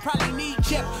 Father probably need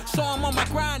chip. So I'm on my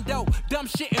grind though. Dumb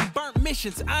shit and burnt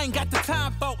missions. I ain't got the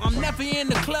time for. I'm never in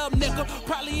the club, nigga.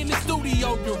 Probably in the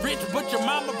studio. You're rich, but your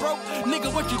mama broke.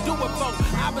 Nigga, what you do it for?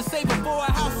 I been saving for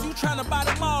a house. You trying to buy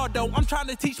them all though. I'm trying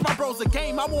to teach my bros a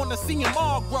game. I wanna see them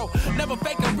all grow. Never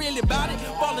faking really about it.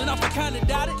 Falling off, I kinda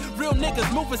doubt it. Real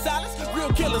niggas moving silence.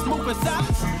 Real killers moving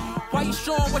silence. Why you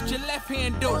showing what your left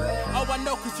hand do? Oh, I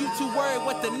know, cause you too worried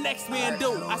what the next man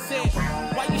do. I said,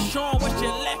 why you showing what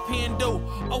your left hand do?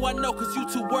 Oh, I know, cause you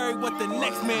too worried what the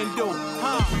next man do.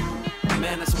 Huh?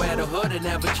 Man, I swear the hood will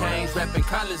never change. Reppin'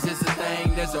 colors is a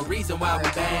thing. There's a reason why we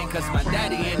bang. Cause my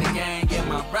daddy in the gang, yeah,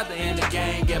 my brother in the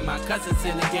gang, yeah, my cousins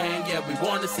in the gang. Yeah, we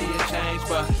wanna see a change,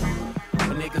 but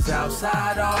niggas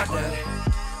outside all day.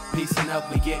 Piecing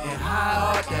up, we getting high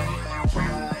all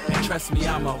day. And trust me,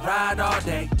 I'ma ride all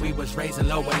day. We was raising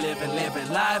low and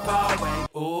living life all way.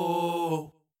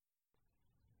 Ooh.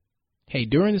 Hey,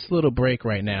 during this little break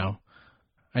right now,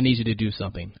 I need you to do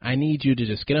something. I need you to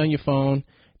just get on your phone,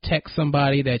 text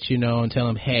somebody that you know, and tell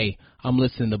them, hey, I'm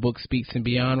listening to Book Speaks and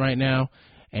Beyond right now,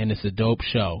 and it's a dope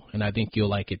show, and I think you'll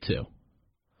like it too.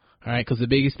 All right, because the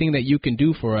biggest thing that you can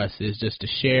do for us is just to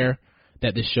share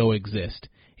that the show exists.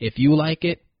 If you like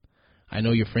it, I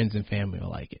know your friends and family will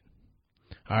like it.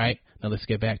 All right, now let's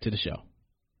get back to the show.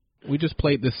 We just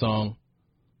played this song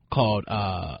called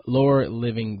Lower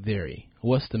Living Theory.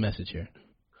 What's the message here?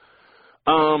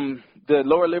 The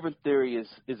lower living theory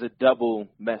is a double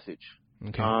message.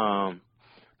 Okay.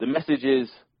 The message is,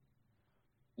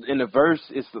 in the verse,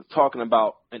 it's talking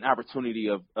about an opportunity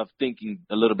of thinking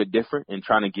a little bit different and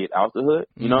trying to get out the hood.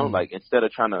 You know, like instead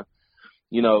of trying to,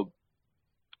 you know,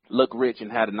 look rich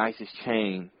and have the nicest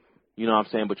chain, you know what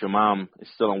I'm saying, but your mom is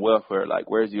still on welfare. Like,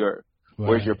 where's your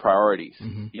priorities? You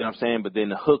know what I'm saying? But then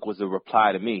the hook was a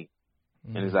reply to me.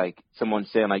 And it's like someone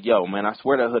saying, like, yo, man, I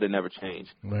swear that hood had never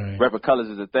changed. Right. Reppin' colors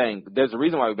is a thing. There's a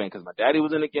reason why we bang, because my daddy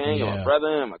was in the gang, and my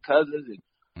brother, and my cousins,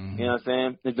 and, you know what I'm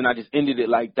saying? And then I just ended it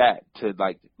like that to,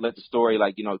 like, let the story,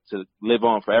 like, you know, to live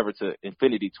on forever to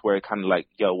infinity, to where it kind of like,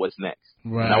 yo, what's next?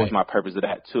 Right. And that was my purpose of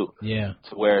that, too. Yeah.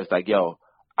 To where it's like, yo,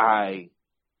 I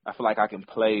feel like I can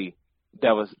play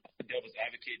devil's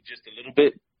advocate just a little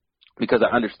bit, because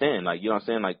I understand, like, you know what I'm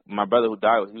saying? Like, my brother who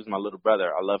died, he was my little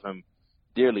brother. I love him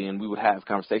dearly, and we would have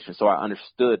conversations. So I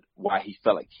understood why he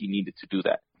felt like he needed to do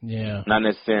that. Yeah. Not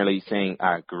necessarily saying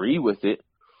I agree with it.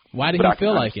 Why did he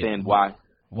feel like it? I understand why.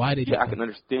 Why did he? Yeah, I can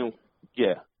understand.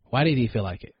 Yeah. Why did he feel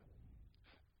like it?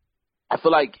 I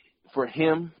feel like for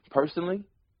him personally,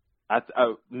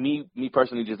 me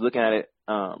personally, just looking at it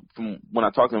from when I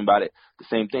talked to him about it, the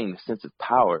same thing, the sense of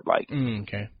power. Like,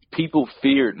 okay. People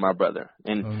feared my brother,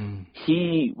 and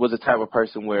he was the type of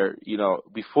person where, you know,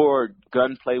 before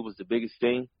gunplay was the biggest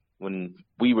thing, when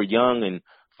we were young and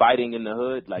fighting in the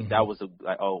hood, like that was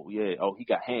he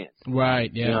got hands. Right,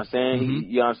 yeah. You know what I'm saying?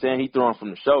 You know what I'm saying? He threw him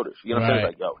from the shoulders. You know what I'm saying?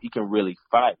 Like, yo, he can really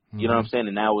fight. You know what I'm saying?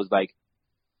 And that was like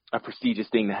a prestigious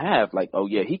thing to have. Like, oh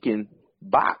yeah, he can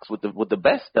box with the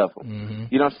best of them.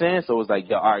 You know what I'm saying? So it was like,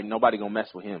 yo, all right, nobody gonna mess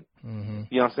with him.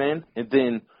 You know what I'm saying? And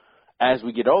then as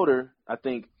we get older, I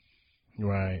think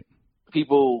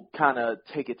people kind of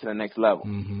take it to the next level.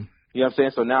 You know what I'm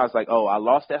saying? So now it's like, oh, I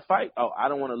lost that fight. Oh, I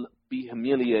don't want to be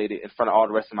humiliated in front of all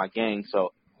the rest of my gang.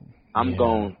 So I'm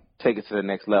going to take it to the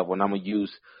next level, and I'm going to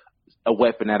use a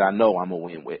weapon that I know I'm going to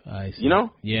win with. I see. You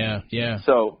know? Yeah, yeah.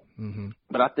 So,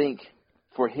 but I think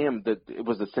for him, that it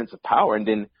was a sense of power.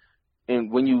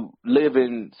 And when you live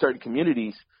in certain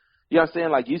communities, you know what I'm saying?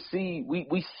 Like, you see,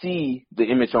 we see the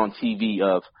image on TV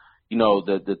of, you know,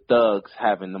 the thugs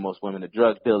having the most women, the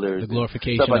drug dealers, the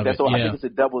glorification stuff like of that. it. So yeah. I think it's a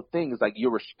double thing. It's like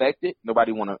you're respected.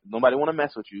 Nobody wanna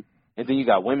mess with you. And then you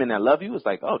got women that love you. It's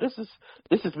like, oh, this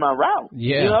is my route.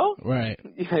 Yeah. You know? Right.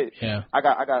 Yeah. I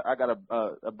got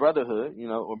a brotherhood, you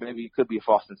know, or maybe it could be a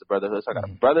false sense of brotherhood. So I got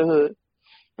a brotherhood.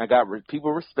 I got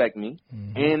people respect me,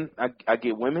 and I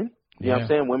get women. You know what I'm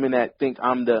saying? Women that think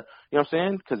I'm the, you know what I'm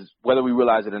saying? Because whether we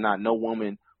realize it or not, no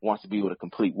woman wants to be with a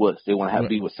complete wuss. They want to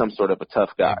be with some sort of a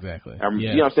tough guy. Exactly.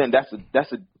 You know what I'm saying?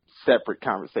 That's a separate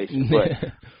conversation.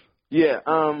 But yeah.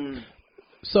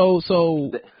 So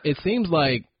it seems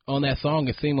like on that song,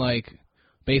 it seemed like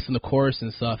based on the chorus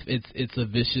and stuff, it's a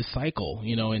vicious cycle,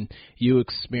 you know, and you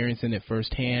experiencing it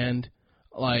firsthand.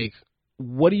 Like,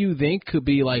 what do you think could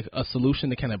be like a solution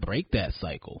to kind of break that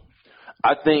cycle?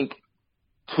 I think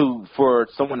for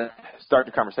someone to start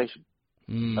the conversation.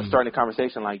 Starting the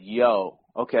conversation like, yo,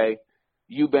 okay,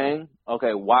 you bang.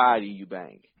 Okay, why do you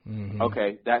bang?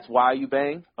 Okay, that's why you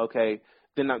bang. Okay,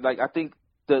 then like I think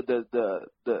the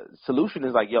solution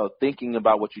is like, yo, thinking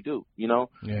about what you do. You know,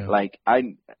 like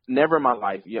I never in my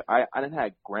life. I didn't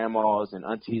have grandmas and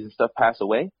aunties and stuff pass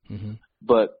away,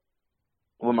 but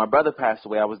when my brother passed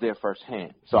away, I was there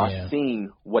firsthand. So I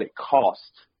seen what it cost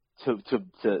to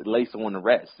lay someone to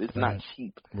rest. It's not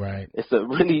cheap. Right. It's a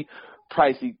really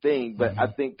pricey thing, but I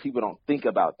think people don't think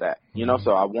about that, you know.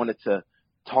 So I wanted to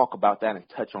talk about that and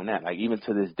touch on that. Like, even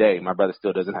to this day, my brother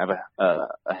still doesn't have a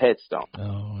headstone. Oh,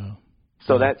 wow.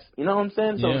 So that's, you know what I'm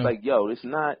saying? So it's like, yo, it's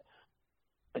not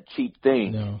a cheap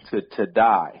thing to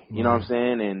die. You know what I'm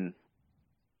saying? And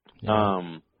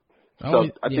so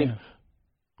I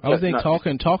think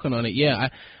talking on it. Yeah,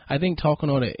 I think talking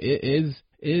on it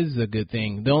is a good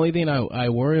thing. The only thing I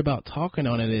worry about talking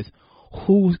on it is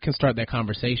who can start that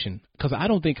conversation, because I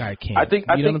don't think I can. I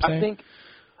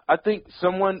think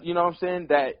someone, you know what I'm saying,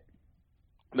 that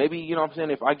maybe, you know what I'm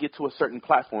saying, if I get to a certain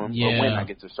platform, or when I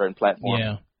get to a certain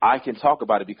platform, I can talk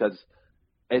about it, because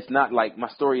it's not like my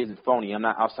story isn't phony. I'm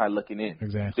not outside looking in.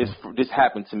 Exactly. This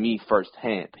happened to me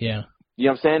firsthand. Yeah. You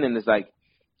know what I'm saying? And it's like,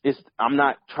 I'm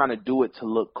not trying to do it to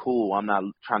look cool. I'm not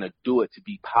trying to do it to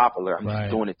be popular. I'm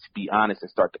just doing it to be honest and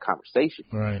start the conversation.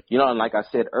 Right. You know, and like I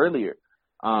said earlier,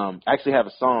 I actually have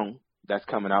a song that's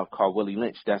coming out called Willie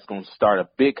Lynch that's going to start a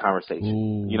big conversation.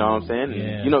 Ooh, you know what I'm saying?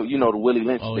 Yeah. You know the Willie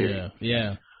Lynch theory.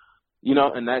 Yeah. You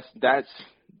know, and that's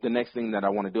the next thing that I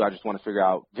want to do. I just want to figure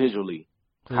out visually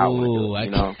how I want to do it,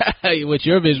 you know? With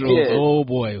your visuals, oh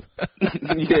boy.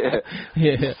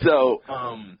 Yeah. So,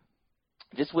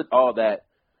 just with all that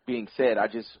being said,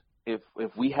 if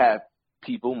we have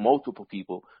people, multiple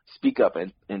people, speak up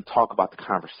and talk about the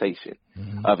conversation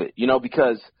of it, you know,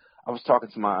 because I was talking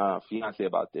to my fiance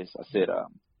about this. I said,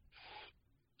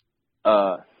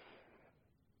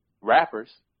 rappers,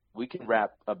 we can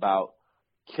rap about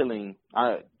killing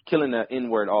the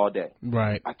N-word all day.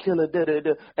 Right. I kill a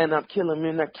da-da-da, and I'm killing him,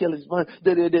 and I kill his one,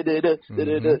 da-da-da-da-da,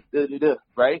 da-da-da-da-da,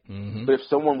 right? But if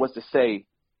someone was to say,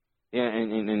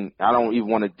 and I don't even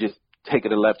want to just take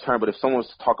it a left turn, but if someone was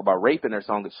to talk about rape in their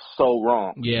song, it's so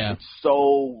wrong. Yeah. It's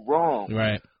so wrong.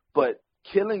 Right. But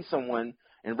killing someone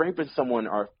and raping someone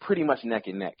are pretty much neck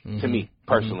and neck to me,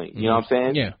 personally. You know what I'm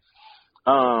saying? Yeah.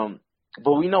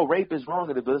 But we know rape is wrong,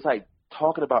 but it's like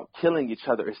talking about killing each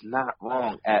other is not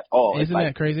wrong at all. Isn't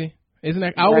that crazy? Isn't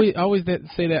that? I always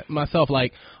say that myself.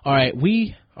 Like, all right,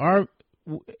 we do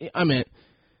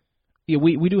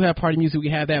have party music, we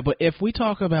have that, but if we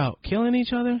talk about killing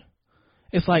each other,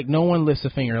 it's like no one lifts a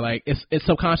finger. Like it's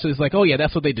subconscious. It's like, oh yeah,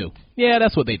 that's what they do. Yeah,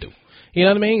 that's what they do. You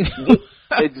know what I mean?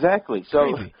 Exactly.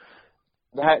 So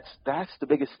that's the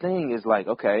biggest thing is like,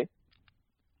 okay,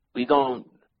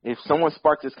 if someone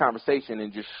sparks this conversation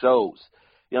and just shows,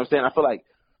 you know what I'm saying? I feel like,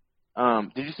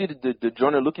 did you see the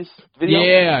Joyner Lucas video?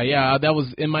 Yeah, that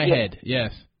was in my head.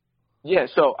 Yes. Yeah,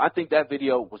 so I think that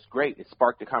video was great. It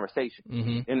sparked the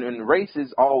conversation. And race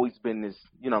has always been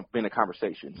been a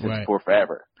conversation since for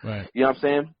forever. Right. You know what I'm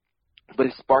saying? But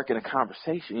it's sparking a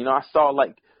conversation. You know, I saw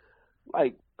like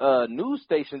news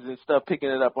stations and stuff picking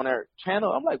it up on their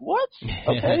channel. I'm like, what?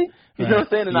 Okay. You know what I'm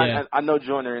saying? And I know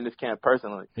Joyner in this camp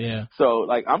personally. Yeah. So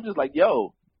like I'm just like,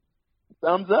 yo,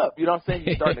 thumbs up. You know what I'm saying?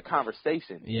 You're starting a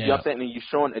conversation. You know what I'm saying? And you're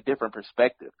showing a different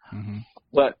perspective.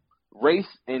 But race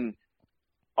and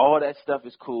all that stuff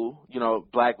is cool, you know,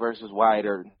 black versus white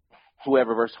or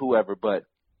whoever versus whoever, but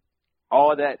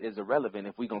all that is irrelevant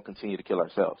if we're going to continue to kill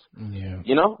ourselves. Yeah.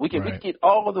 You know, we can get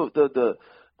all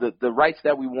the rights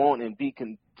that we want and be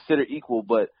considered equal,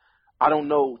 but I don't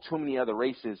know too many other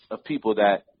races of people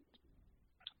that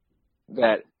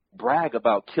brag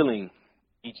about killing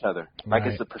each other. Like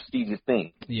it's a prestigious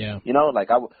thing. Yeah. You know, like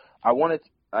I'm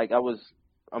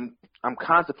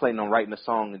contemplating on writing a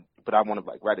song, but I want to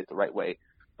like write it the right way.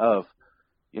 Of,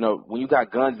 you know, when you got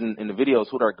guns in the videos,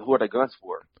 who are the guns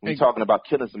for? When you're talking about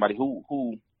killing somebody, who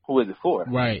is it for?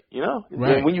 Right. You know?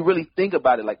 Right. And when you really think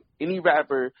about it, like any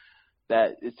rapper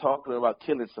that is talking about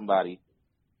killing somebody,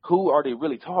 who are they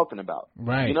really talking about?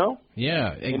 Right. You know?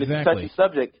 Yeah, exactly. And it's a touchy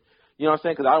subject, you know what I'm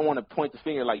saying? Because I don't want to point the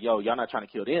finger like, yo, y'all not trying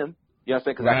to kill them. You know what I'm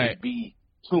saying? Because that could be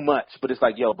too much. But it's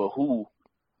like, yo, but who?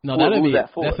 No, who is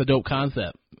that for? That's a dope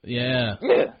concept. Yeah.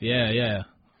 Yeah.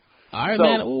 All right,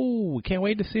 man. Ooh, can't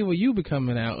wait to see what you be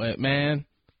coming out at, man.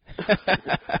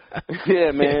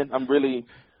 Yeah, man. I'm really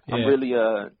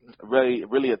a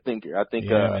thinker. I think,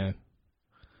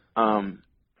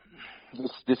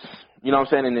 this, you know what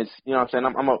I'm saying? And it's, you know what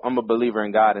I'm saying? I'm a believer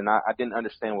in God, and I didn't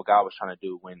understand what God was trying to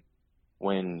do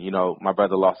when, you know, my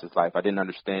brother lost his life. I didn't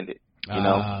understand it, you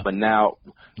know, but now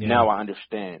I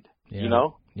understand, you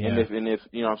know, and if,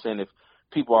 you know what I'm saying? If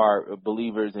people are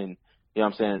believers and, you know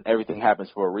what I'm saying, everything happens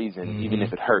for a reason, even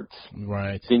if it hurts.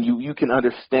 Right. Then you can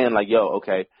understand, like, yo,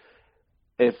 okay,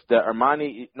 if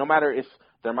no matter if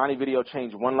the Armani video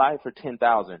changed one life or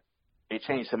 10,000, it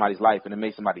changed somebody's life and it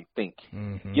made somebody think,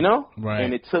 you know? Right.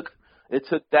 And it took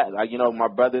that. Like, you know, my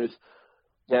brother's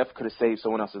death could have saved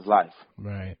someone else's life.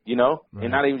 Right. You know? Right.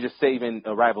 And not even just saving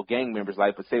a rival gang member's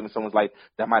life, but saving someone's life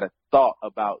that might have thought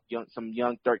about, some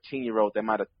young 13-year-old that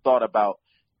might have thought about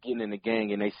getting in the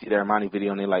gang, and they see their Armani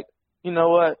video and they're like, you know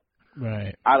what?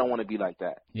 Right. I don't want to be like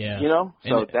that. Yeah. You know?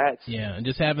 So that's... Yeah, and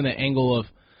just having the angle of,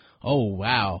 oh,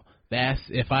 wow,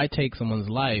 if I take someone's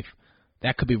life,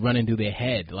 that could be running through their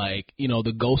head. Like, you know,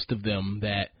 the ghost of them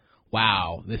that,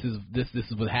 wow, this is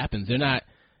what happens. They're not,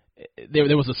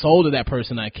 there was a soul to that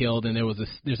person I killed, and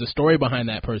there's a story behind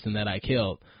that person that I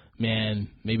killed. Man,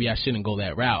 maybe I shouldn't go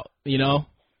that route, you know?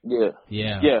 Yeah.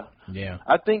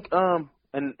 I think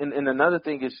and another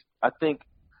thing is, I think,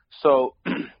 so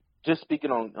just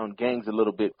speaking on gangs a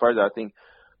little bit further, I think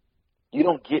you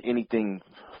don't get anything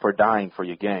for dying for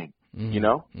your gang. You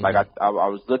know, like I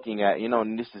was looking at, you know,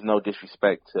 and this is no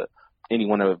disrespect to any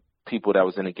one of the people that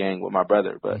was in a gang with my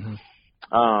brother, but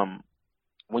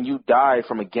when you die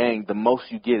from a gang, the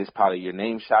most you get is probably your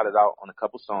name shouted out on a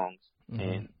couple songs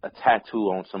and a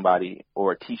tattoo on somebody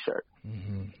or a T-shirt,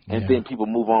 and then people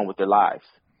move on with their lives.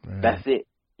 Right. That's it.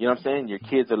 You know what I'm saying? Your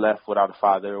kids are left without a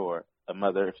father or a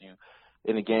mother if you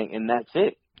in a gang, and that's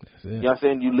it. You know what I'm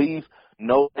saying? You leave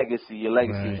no legacy. Your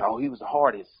legacy is, oh, he was the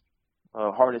hardest.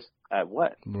 Hardest at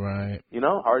what? Right. You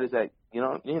know, hardest at, you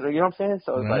know what I'm saying?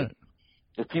 So it's like,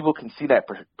 if people can see that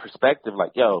perspective,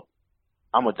 like, yo,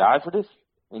 I'm going to die for this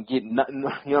and get nothing,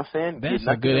 you know what I'm saying? That's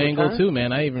a good angle too,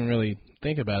 man. I even really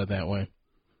think about it that way.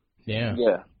 Yeah.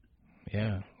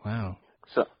 Wow.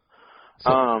 So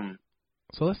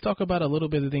let's talk about a little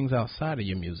bit of things outside of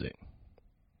your music.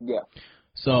 Yeah.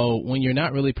 So when you're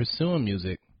not really pursuing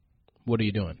music, what are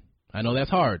you doing? I know that's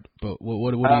hard, but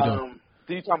what are you doing?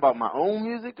 So you talking about my own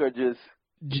music or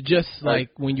just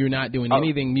like when you're not doing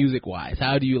anything music-wise?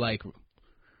 How do you like?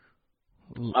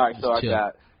 All right, so chill? I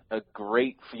got a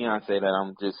great fiance that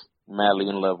I'm just madly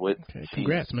in love with. Okay,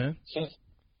 congrats, man. Thank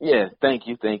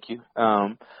you.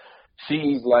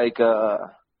 She's like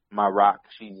my rock.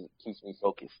 She keeps me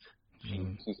focused. She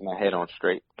keeps my head on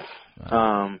straight.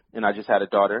 Wow. And I just had a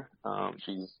daughter.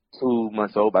 She's 2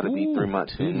 months old, about to be 3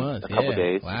 months. 2 months, a couple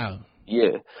days. Wow.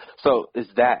 Yeah. So it's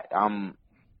that.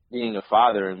 Being a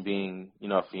father and being, you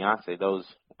know, a fiance. Those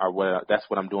are that's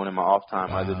what I'm doing in my off time.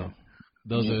 Wow. Other than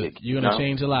those music, you're gonna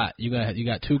change a lot. You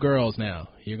got 2 girls now.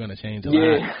 You're gonna change a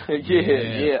lot.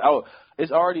 Yeah. Oh,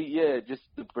 it's already just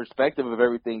the perspective of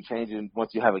everything changing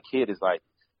once you have a kid is like.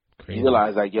 Crazy. You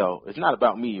realize, like, yo, it's not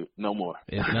about me no more.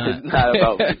 It's not. It's not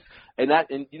about me.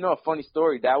 And you know, a funny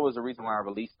story, that was the reason why I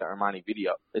released the Armani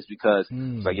video. It's because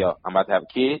it's like, yo, I'm about to have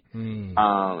a kid,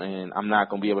 and I'm not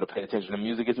going to be able to pay attention to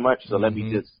music as much, so let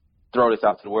me just throw this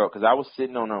out to the world. Because I was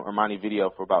sitting on an Armani video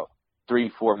for about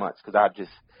 3-4 months because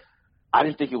I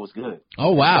didn't think it was good.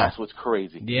 Oh, wow. That's what's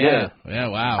crazy. Yeah,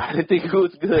 wow. I didn't think it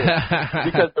was good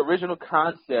because the original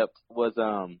concept was,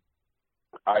 all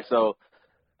right, so,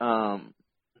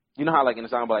 you know how, like, in the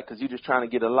song, like, because you're just trying to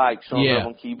get a like, showing up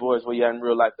on keyboards where you're in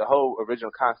real life. The whole original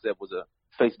concept was a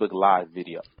Facebook Live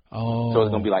video. Oh. So it's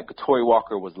going to be like Katori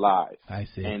Walker was live. I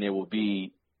see. And it will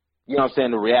be, you know what I'm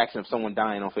saying, the reaction of someone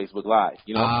dying on Facebook Live,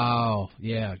 you know? Oh,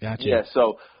 yeah, gotcha. Yeah,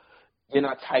 so then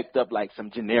I typed up, like,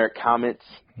 some generic comments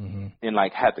and,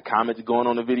 like, had the comments going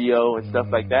on the video and stuff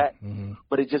like that.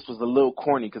 But it just was a little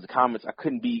corny because the comments, I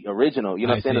couldn't be original. You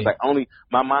know what I'm saying? It's like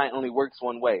my mind only works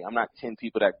one way. I'm not 10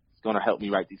 people that's going to help me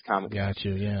write these comments. Got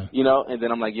you, yeah. You know, and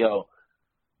then I'm like, yo,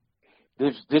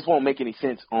 this won't make any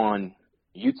sense on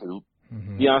YouTube.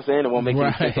 You know what I'm saying? It won't make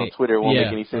any sense on Twitter. It won't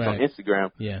make any sense on Instagram.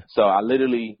 Yeah. So I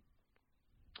literally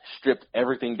stripped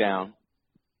everything down,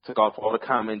 took off all the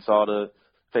comments, all the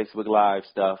Facebook Live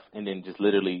stuff, and then just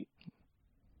literally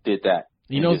did that.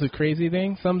 You know, it's a crazy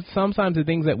thing. Sometimes the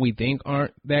things that we think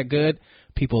aren't that good,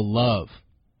 people love,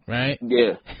 right?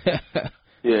 Yeah.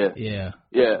 Yeah.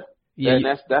 And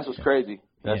that's what's crazy.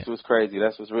 That's what's crazy.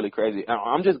 That's what's really crazy.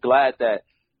 I'm just glad that,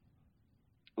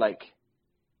 like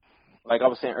I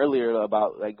was saying earlier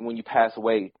about, like, when you pass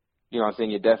away, you know what I'm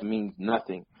saying, your death means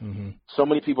nothing. So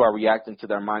many people are reacting to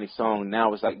the Armani song.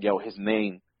 Now it's like, yo, his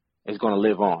name is going to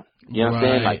live on. You know what I'm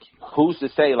saying? Like, who's to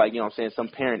say, like, you know what I'm saying, some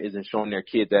parent isn't showing their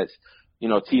kid that's, you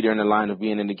know, teetering the line of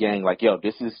being in the gang, like, yo,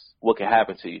 this is what can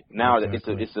happen to you. Now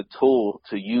it's a tool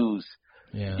to use.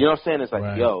 You know what I'm saying? It's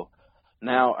like, yo,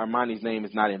 now Armani's name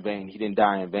is not in vain. He didn't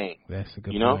die in vain. That's a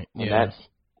good point. Yeah.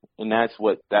 And that's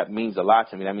what that means a lot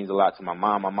to me. That means a lot to my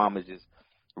mom. My mom is just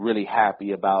really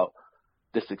happy about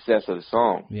the success of the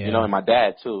song. Yeah. You know, and my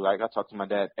dad too. Like, I talk to my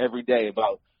dad every day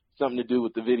about something to do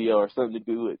with the video or something to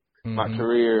do with my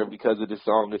career because of the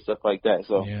song and stuff like that.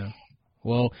 So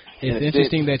well, it's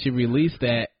interesting that you released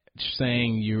that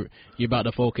saying you're about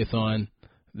to focus on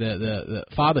the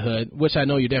fatherhood, which I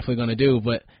know you're definitely going to do,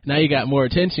 but now you got more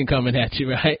attention coming at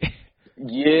you, right?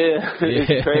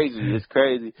 It's crazy. It's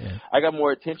crazy. I got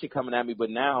more attention coming at me, but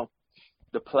now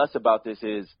the plus about this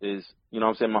is, you know what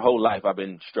I'm saying, my whole life I've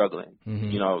been struggling,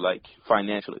 you know, like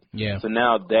financially. So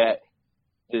now that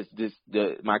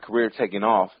my career taking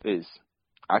off is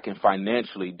I can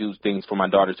financially do things for my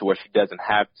daughter to where she doesn't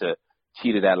have to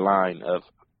teeter that line of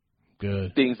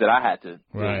things that I had to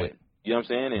deal with. You know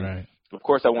what I'm saying? of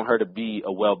course, I want her to be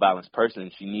a well-balanced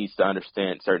person. She needs to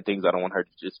understand certain things. I don't want her to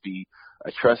just be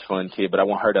a trust fund kid, but I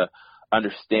want her to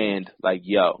understand, like,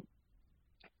 yo,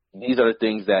 these are the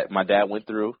things that my dad went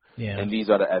through, and these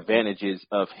are the advantages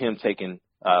of him taking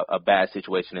a bad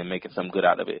situation and making something good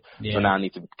out of it. So now I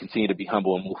need to continue to be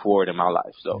humble and move forward in my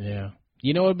life. So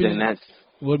you know what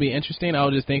would be interesting? I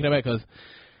was just thinking about it because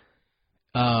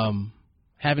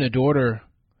having a daughter,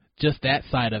 just that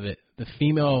side of it, the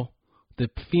female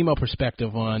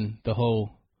perspective on the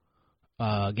whole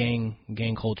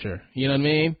gang culture. You know what I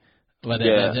mean? But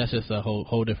that's just a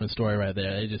whole different story right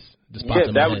there. It just popped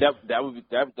in my head.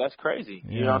 That's crazy.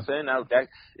 You know what I'm saying? That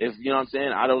if you know what I'm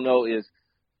saying, I don't know is,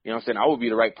 you know what I'm saying, I would be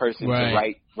the right person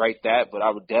to write that, but I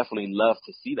would definitely love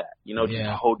to see that. You know, just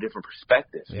a whole different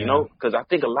perspective. You know, because I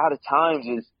think a lot of times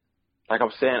is, like I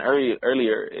was saying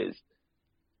earlier, is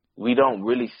we don't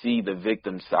really see the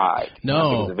victim side.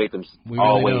 No, the victims we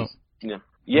always. Really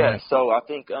don't. So I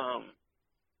think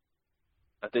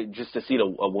just to see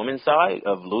a woman's side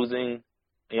of losing,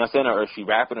 you know what I'm saying, or is she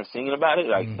rapping or singing about it,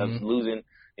 like of losing,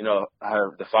 you know,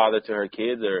 the father to her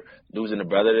kids or losing a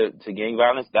brother to gang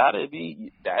violence,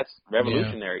 that's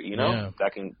revolutionary, you know,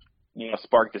 that can, you know,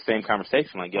 spark the same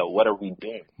conversation, like, yo, what are we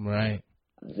doing? Right.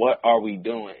 What are we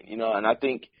doing? You know, and I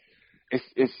think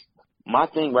it's my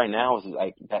thing right now is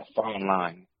like that fine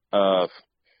line of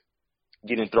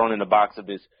getting thrown in the box of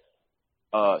this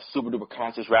super duper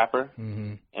conscious rapper,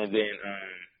 and then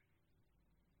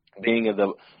being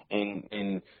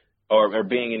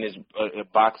being in this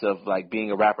box of like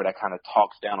being a rapper that kind of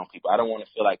talks down on people. I don't want to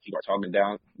feel like people are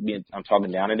I'm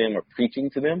talking down at them or preaching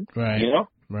to them. Right. You know,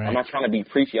 I'm not trying to be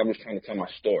preachy. I'm just trying to tell my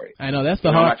story. I know that's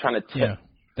the hard. I'm not trying to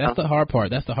that's the hard part.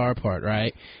 That's the hard part,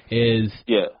 right? Is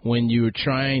when you're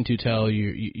trying to tell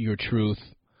your truth,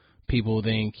 people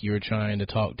think you're trying to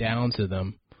talk down to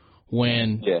them.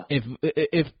 When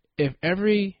if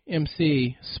every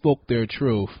MC spoke their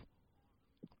truth,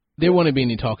 there wouldn't be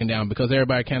any talking down because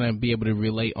everybody kind of be able to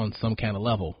relate on some kind of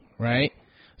level, right?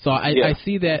 So I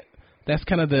see that that's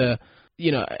kind of the,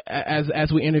 you know,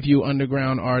 as we interview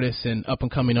underground artists and up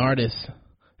and coming artists,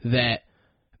 that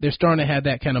they're starting to have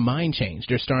that kind of mind change.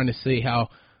 They're starting to see how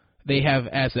they have,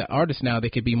 as an artist now,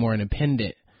 they could be more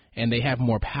independent and they have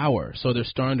more power. So they're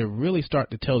starting to really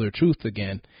start to tell their truth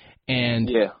again.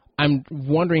 And I'm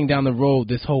wondering down the road,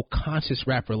 this whole conscious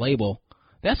rapper label,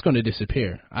 that's going to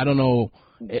disappear. I don't know.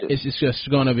 It's just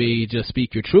going to be just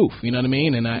speak your truth. You know what I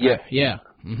mean? And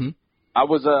I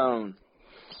was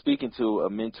speaking to a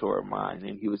mentor of mine,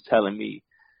 and he was telling me,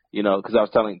 you know, because I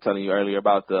was telling you earlier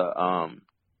about the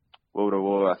what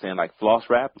was I saying, like floss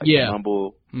rap, like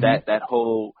mumble, that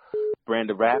whole brand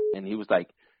of rap, and he was like,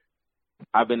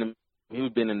 he's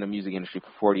been in the music industry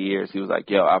for 40 years. He was like,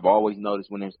 yo, I've always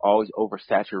noticed when there's always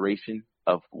oversaturation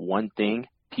of one thing,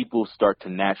 people start to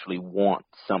naturally want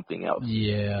something else.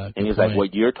 Yeah. And he's like,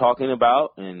 what you're talking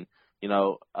about and, you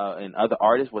know, and other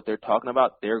artists, what they're talking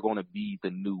about, they're going to be the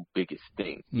new biggest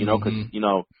thing, you know, because, you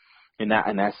know, and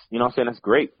that's, you know what I'm saying, that's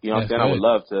great. You know what I'm saying? I would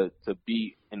love to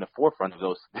be in the forefront of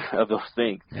those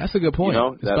things. That's a good point. You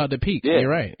know, it's about the peak. Yeah. You're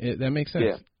right. That makes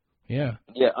sense. Yeah.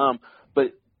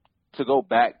 But to go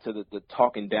back to the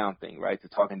talking down thing, right? To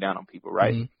talking down on people,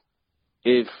 right?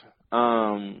 If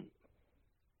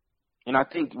and I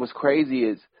think what's crazy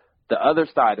is the other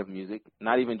side of music,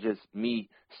 not even just me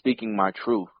speaking my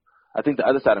truth. I think the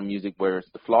other side of music, where it's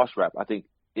the floss rap, I think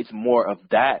it's more of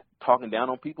that talking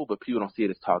down on people, but people don't see it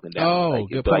as talking down. Oh, like,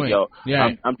 good point. Like, yo,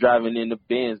 I'm driving in the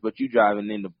Benz, but you driving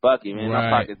in the bucket, man.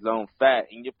 My pocket's on fat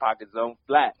and your pocket's on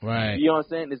flat. Right. You know what I'm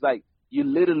saying? It's like you're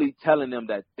literally telling them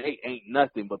that they ain't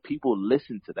nothing, but people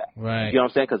listen to that. Right. You know what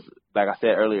I'm saying? Because, like I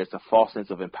said earlier, it's a false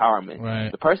sense of empowerment.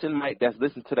 Right. The person that's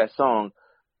listening to that song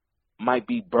might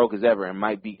be broke as ever and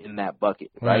might be in that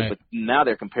bucket, right? But now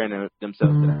they're comparing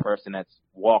themselves to the person that's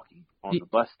walking on the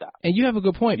bus stop. And you have a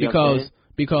good point,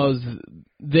 because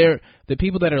the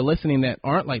people that are listening that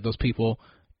aren't like those people,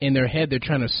 in their head they're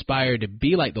trying to aspire to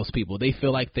be like those people. They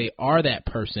feel like they are that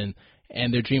person,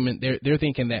 and they're dreaming. They're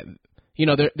thinking that, you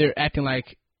know, they're acting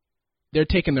like they're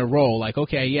taking their role. Like,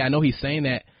 okay, yeah, I know he's saying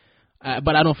that,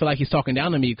 but I don't feel like he's talking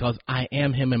down to me because I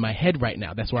am him in my head right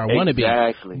now. That's where I want to be.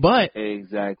 But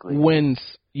when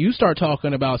you start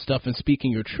talking about stuff and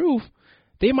speaking your truth,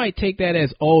 they might take that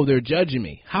as, oh, they're judging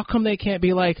me. How come they can't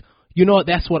be like, you know what,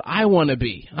 that's what I want to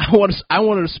be. I want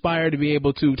to aspire to be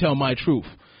able to tell my truth.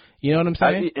 You know what I'm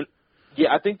saying?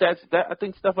 I think I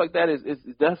think stuff like that is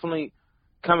definitely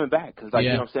coming back. Because, like, you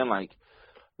know what I'm saying?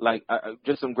 Like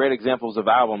just some great examples of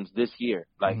albums this year.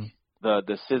 Like,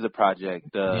 the Scissor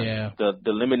Project, the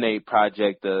Lemonade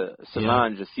Project, the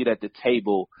Solange, the Seat at the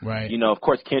Table. Right. You know, of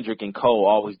course, Kendrick and Cole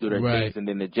always do their things, and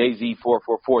then the Jay-Z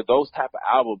 444, those type of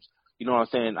albums. You know what I'm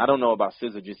saying? I don't know about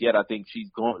SZA just yet. I think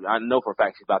I know for a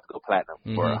fact she's about to go platinum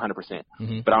for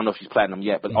 100%. But I don't know if she's platinum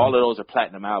yet. But all of those are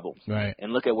platinum albums. Right.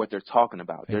 And look at what they're talking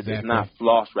about. Exactly. It's not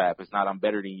floss rap. It's not I'm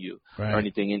better than you or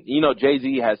anything. And, you know,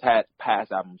 Jay-Z has had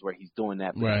past albums where he's doing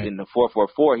that. But in the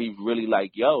 444, he's really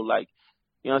like, yo, like,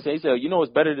 you know what I'm saying? He said, you know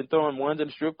what's better than throwing ones in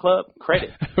the strip club? Credit.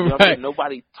 You know what I'm saying?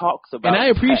 Nobody talks about And I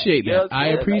appreciate that. You know I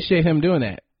appreciate him doing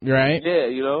that. Right? Yeah,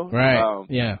 you know? Right.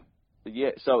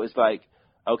 Yeah, so it's like,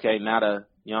 okay, now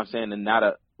you know what I'm saying? And now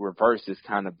the reverse is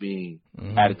kind of being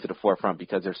added to the forefront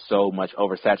because there's so much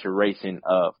oversaturation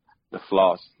of the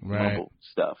floss mumble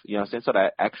stuff. You know what I'm saying? So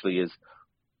that actually is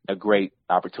a great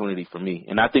opportunity for me.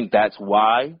 And I think that's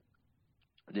why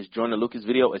this Jordan Lucas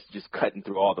video is just cutting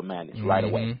through all the madness right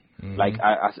away. Like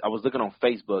I was looking on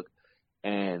Facebook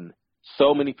and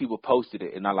so many people posted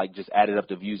it and I like just added up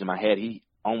the views in my head. He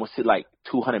almost hit like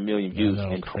 200 million views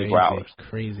in 24 hours.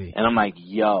 Crazy. And I'm like,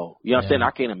 yo, you know what I'm saying? I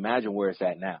can't imagine where it's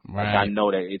at now. Like I know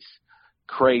that it's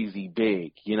crazy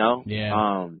big, you know?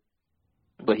 Yeah.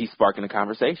 But he's sparking a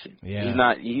conversation. Yeah. He's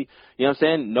not, you know what I'm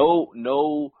saying?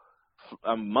 No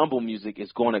mumble music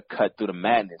is going to cut through the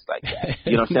madness like that.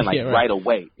 You know what I'm saying? Like right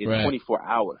away. It's 24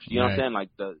 hours. You know what I'm saying? Like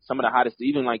some of the hottest,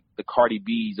 even like the Cardi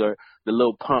B's or the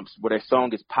Lil Pumps where their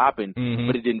song is popping,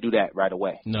 but it didn't do that right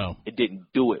away. No. It didn't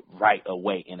do it right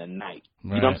away in a night. You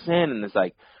know what I'm saying? And it's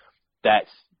like,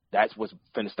 that's what's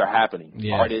finna start happening.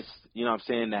 Yes. Artists, you know what I'm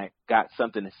saying, that got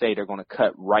something to say, they're going to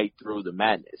cut right through the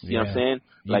madness. You know what I'm saying?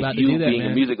 Like you being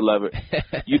a music lover,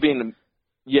 you being,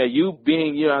 you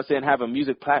know what I'm saying, have a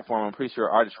music platform. I'm pretty sure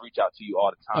artists reach out to you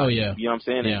all the time. Oh, yeah. You know what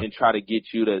I'm saying? And try to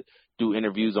get you to do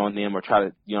interviews on them or try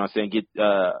to, you know what I'm saying, get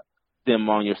them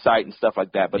on your site and stuff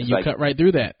like that. But and it's you like, cut right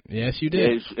through that. Yes, you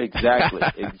did. Exactly.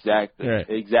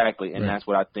 And that's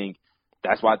what I think.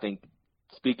 That's why I think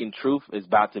speaking truth is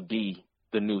about to be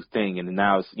the new thing. And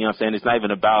now it's, you know what I'm saying, it's not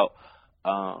even about,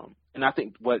 and I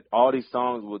think what all these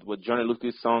songs, what Jordan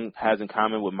Lucas' song has in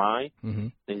common with mine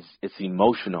is it's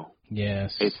emotional.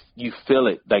 Yes. It's, you feel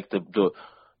it. Like the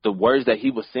words that he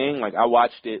was saying, like I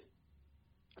watched it,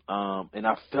 and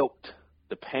I felt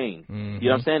the pain. You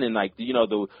know what I'm saying? And like, you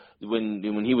know,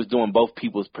 when he was doing both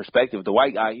people's perspective, the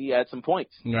white guy, he had some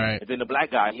points. Right. And then the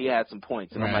black guy, he had some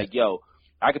points. And I'm like, yo,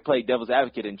 I could play devil's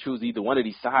advocate and choose either one of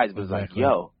these sides, but it's like,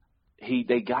 yo,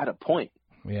 they got a point.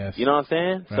 Yes. You know what I'm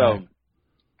saying? Right. So,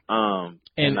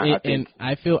 and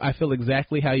I feel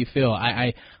exactly how you feel.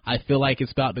 I feel like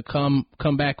it's about to come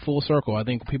back full circle. I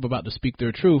think people are about to speak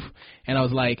their truth. And I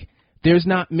was like, there's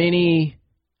not many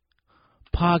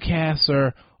podcasts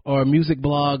or music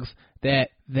blogs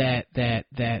that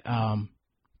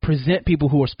present people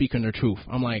who are speaking their truth.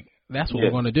 I'm like, that's what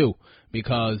we're going to do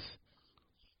because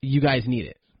you guys need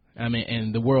it. I mean,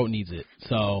 and the world needs it.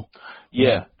 So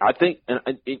I think,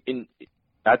 and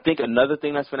I think another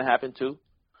thing that's going to happen too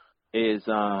is,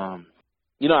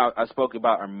 you know, I spoke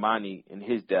about Armani and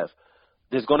his death.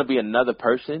 There's going to be another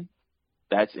person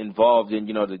that's involved in,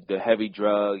 you know, the heavy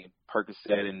drug,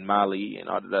 Percocet and Molly and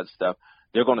all of that stuff.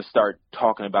 They're going to start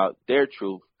talking about their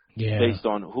truth based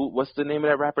on what's the name of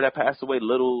that rapper that passed away?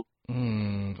 Shoot,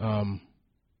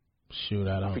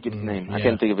 I forget his name. I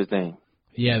can't think of his name.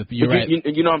 Yeah, you're right.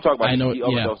 You know what I'm talking about. I know. He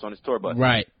overdosed on his tour bus.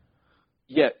 Right.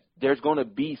 Yeah, there's going to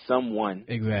be someone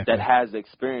that has the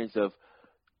experience of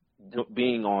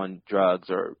being on drugs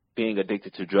or being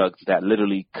addicted to drugs that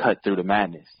literally cut through the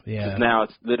madness. Yeah. 'Cause now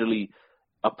it's literally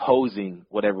opposing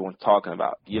what everyone's talking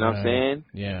about. You know what I'm saying?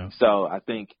 Yeah. So I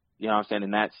think, you know what I'm saying,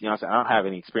 and that's, you know what I'm saying, I don't have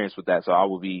any experience with that, so I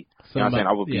will be, you know what I'm saying,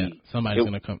 I will be. Somebody's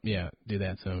going to come, do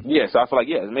that soon. Yeah, so I feel like,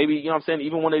 maybe, you know what I'm saying,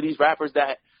 even one of these rappers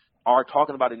that are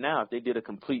talking about it now, if they did a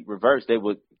complete reverse, they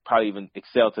would probably even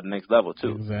excel to the next level,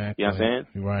 too. Exactly. You know what I'm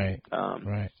saying? Right.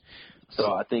 Right.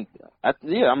 So I think,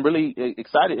 I'm really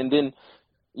excited. And then,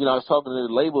 you know, I was talking to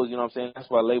the labels, you know what I'm saying? That's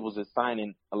why labels are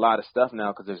signing a lot of stuff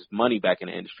now because there's money back in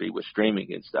the industry with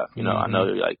streaming and stuff. You know, I know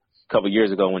like a couple of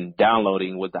years ago when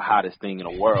downloading was the hottest thing in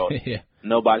the world,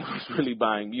 nobody was really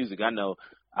buying music. I know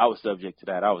I was subject to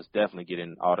that. I was definitely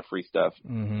getting all the free stuff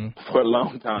for a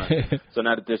long time. So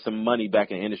now that there's some money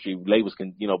back in the industry, labels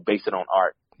can, you know, base it on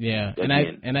art. Yeah,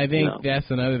 again, and I think that's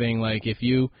another thing. Like if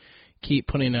you keep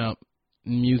putting out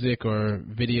music or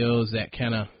videos that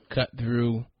kind of cut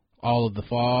through all of the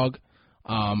fog,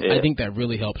 I think that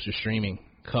really helps your streaming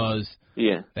because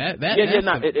it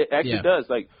actually does.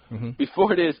 Like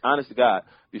before this, honest to God,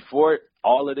 before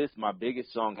all of this, my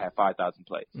biggest song had 5,000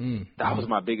 plays. That was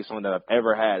my biggest song that I've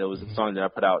ever had. It was a song that I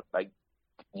put out like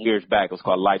years back. It was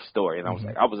called Life Story. And I was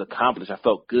like, I was accomplished. I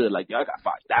felt good. Like, yo, I got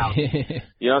 5,000.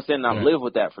 You know what I'm saying? And I've lived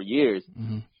with that for years.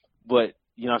 But,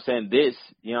 you know what I'm saying? This,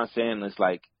 you know what I'm saying? It's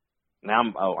like, now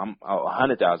I'm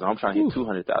 100,000. I'm trying to hit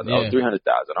 200,000. Yeah.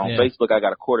 300,000. On Facebook, I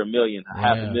got 250,000,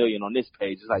 500,000 on this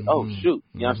page. It's like, oh, shoot.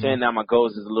 You know what I'm saying? Now my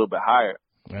goals is a little bit higher.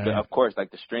 Right. But, of course,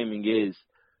 like, the streaming is,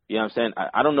 you know what I'm saying?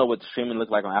 I don't know what the streaming look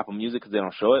like on Apple Music because they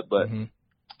don't show it, but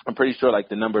I'm pretty sure, like,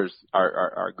 the numbers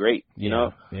are great, you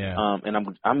know? Yeah. And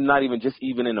I'm not even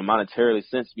in a monetarily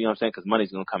sense, you know what I'm saying? Because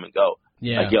money's going to come and go.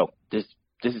 Yeah. Like, yo, this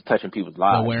is touching people's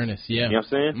lives. Awareness, yeah. You know what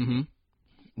I'm saying?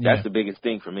 That's the biggest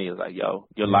thing for me is like, yo,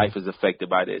 your life is affected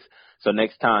by this. So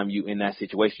next time you in that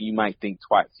situation, you might think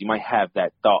twice. You might have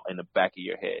that thought in the back of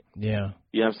your head. Yeah.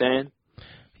 You know what I'm saying?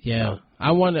 Yeah.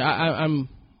 I wonder, I'm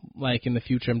like in the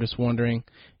future, I'm just wondering,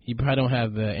 you probably don't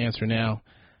have the answer now,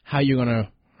 how you're going to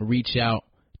reach out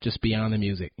just beyond the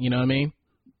music. You know what I mean?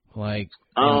 Like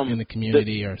in the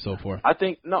community or so forth. I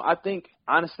think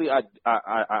honestly,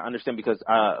 I understand because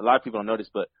a lot of people don't know this,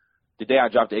 but the day I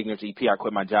dropped the Ignorance EP, I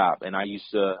quit my job, and I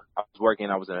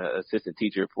was an assistant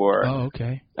teacher for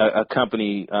a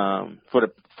company for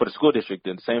the school district,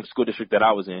 the same school district that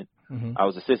I was in. I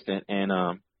was assistant,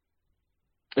 and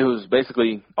it was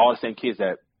basically all the same kids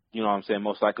that, you know what I'm saying,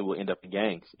 most likely will end up in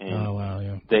gangs.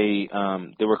 And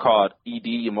they were called ED,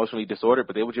 emotionally disordered,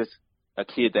 but they were just a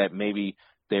kid that maybe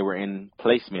they were in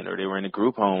placement or they were in a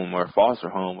group home or a foster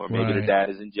home or maybe their dad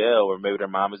is in jail or maybe their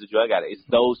mom is a drug addict. It's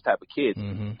those type of kids.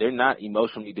 They're not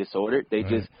emotionally disordered. They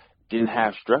just didn't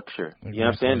have structure. You know what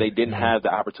I'm saying? They didn't have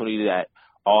the opportunity that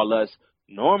all us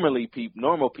normal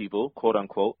people, quote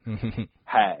unquote,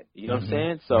 had. You know what I'm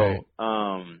saying? So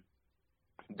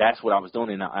that's what I was doing,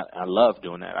 and I love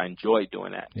doing that. I enjoyed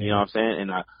doing that. You know what I'm saying?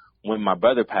 And when my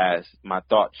brother passed, my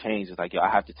thought changed. It's like, yo, I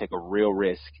have to take a real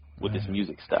risk with this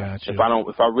music stuff. Gotcha.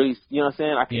 If I really, you know what I'm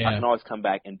saying? I can always come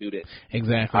back and do this.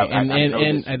 Exactly.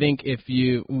 I think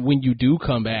when you do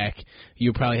come back,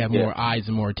 you'll probably have more eyes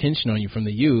and more attention on you from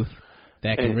the youth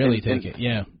that can really take it.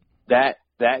 Yeah.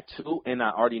 That too, and I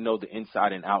already know the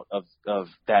inside and out of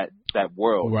that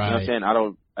world. Right. You know what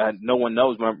I'm saying? No one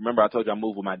knows. Remember I told you I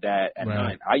moved with my dad at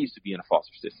 9. I used to be in a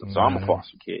foster system, so I'm a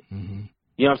foster kid. You know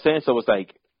what I'm saying? So it's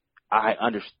like,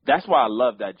 that's why I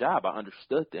love that job. I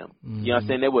understood them. You know what I'm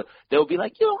saying? They would be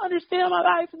like, you don't understand my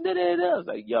life. And I was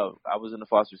like, yo, I was in the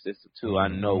foster system too. I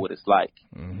know what it's like.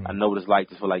 I know what it's like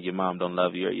to feel like your mom don't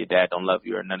love you or your dad don't love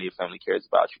you or none of your family cares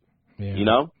about you. You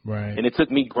know? Right. And it took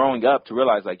me growing up to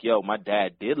realize like, yo, my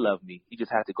dad did love me. He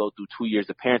just had to go through 2 years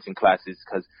of parenting classes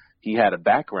because he had a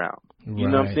background. You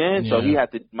know what I'm saying? So he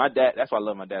had to, my dad, that's why I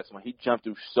love my dad so much. He jumped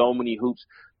through so many hoops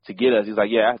to get us. He's like,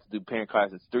 yeah, I have to do parent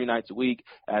classes 3 nights a week.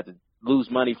 I had to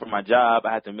lose money from my job.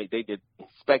 They did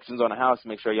inspections on the house to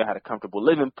make sure y'all had a comfortable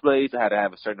living place. I had to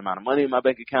have a certain amount of money in my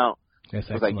bank account. It's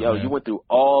like, yo, you went through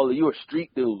you were a street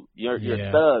dude. You're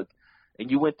a thug. And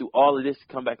you went through all of this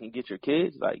to come back and get your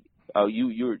kids. Like, oh,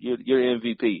 you're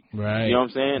MVP. Right. You know what I'm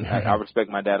saying? I respect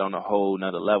my dad on a whole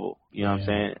nother level. You know what I'm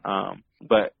saying?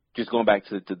 But just going back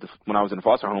to when I was in the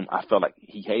foster home, I felt like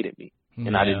he hated me.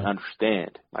 And I didn't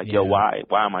understand. Like, yo, why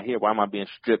am I here? Why am I being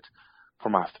stripped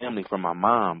from my family, from my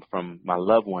mom, from my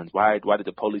loved ones? Why did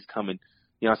the police come in?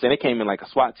 You know what I'm saying? They came in like a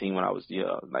SWAT team when I was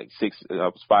like 6, I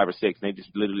was 5 or 6, and they just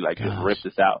literally just ripped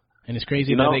us out. And it's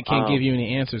crazy that they can't give you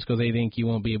any answers because they think you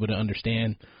won't be able to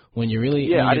understand when you're really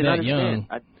when you're that young.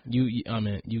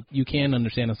 You can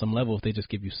understand on some level if they just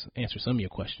give you answer some of your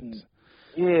questions.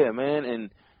 Yeah, man,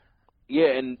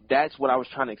 and that's what I was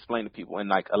trying to explain to people. And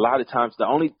like a lot of times, the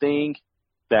only thing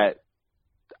that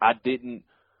I didn't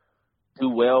do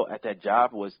well at that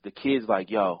job was the kids like,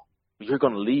 yo, you're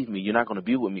going to leave me. You're not going to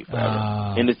be with me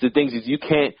forever. And it's the things is you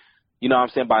can't, you know what I'm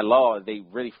saying, by law, they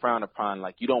really frown upon,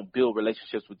 like, you don't build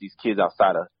relationships with these kids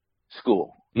outside of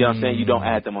school. You know what I'm saying? You don't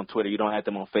add them on Twitter. You don't add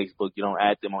them on Facebook. You don't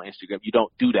add them on Instagram. You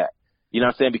don't do that. You know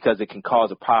what I'm saying? Because it can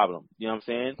cause a problem. You know what I'm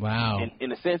saying? Wow. And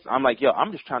in a sense, I'm like, yo,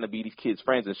 I'm just trying to be these kids'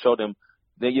 friends and show them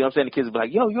that, you know what I'm saying? The kids will be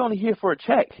like, yo, you're only here for a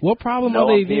check. What problem do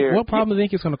they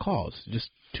think it's going to cause? Just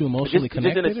too emotionally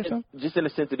connected or something? Just in the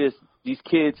sense of this, these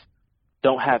kids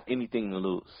don't have anything to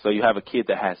lose. So you have a kid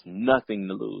that has nothing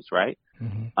to lose, right?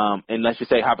 And let's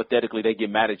just say hypothetically they get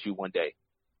mad at you one day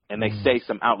and they say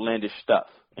some outlandish stuff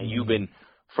and you've been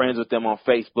friends with them on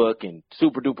Facebook and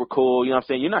super duper cool. You know what I'm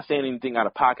saying? You're not saying anything out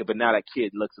of pocket, but now that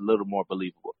kid looks a little more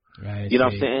believable. Right, you know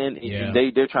what I'm saying? Yeah.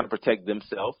 They're trying to protect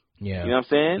themselves. Yeah. You know what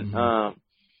I'm saying?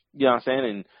 You know what I'm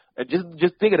saying? And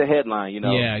just think of the headline, you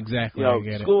know. Yeah, exactly. You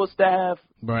know, school staff,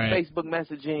 right. Facebook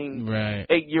messaging, right.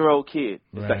 8-year-old kid.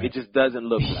 It's right. like it just doesn't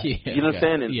look right. Yeah, you know what I'm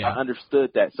saying? And yeah. I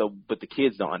understood that. So, but the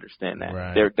kids don't understand that.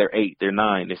 Right. They're 8, they're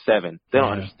 9, they're 7. They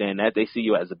don't understand that. They see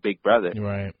you as a big brother,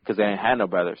 right? Because they ain't had no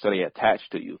brother, so they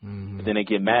attached to you. Mm-hmm. And then they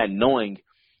get mad knowing,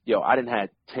 yo, I didn't have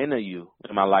 10 of you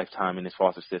in my lifetime in this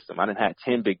foster system. I didn't have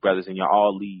 10 big brothers, and y'all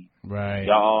all leave. Right.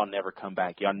 Y'all all never come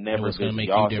back. Y'all never visit.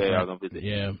 Y'all say y'all gonna visit.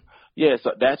 Yeah. Yeah.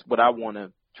 So that's what I want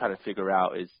to try to figure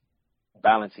out is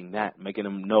balancing that, making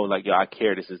them know like, yo, I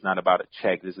care. This is not about a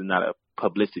check. This is not a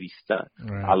publicity stunt.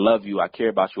 Right. I love you. I care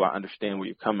about you. I understand where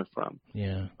you're coming from.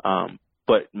 Yeah.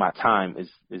 But my time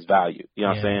is valued. You know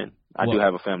what I'm saying? I do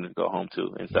have a family to go home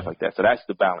to and stuff like that. So that's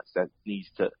the balance that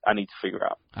I need to figure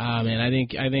out. Man, I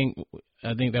think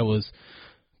that was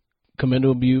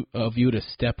commendable of you to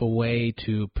step away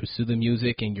to pursue the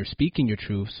music, and you're speaking your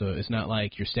truth. So it's not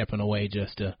like you're stepping away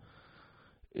just to,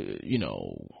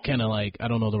 kind of like, I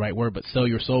don't know the right word, but sell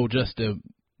your soul just to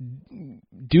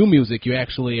do music. You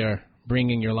actually are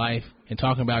bringing your life and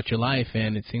talking about your life,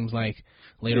 and it seems like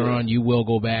later on you will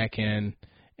go back and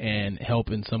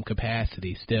help in some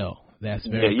capacity still. That's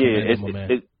very commendable,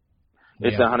 man.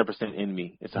 It's 100% in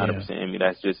me. It's 100% in me.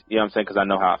 That's just, you know what I'm saying, because I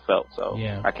know how I felt, so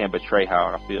I can't betray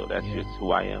how I feel. That's just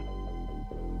who I am.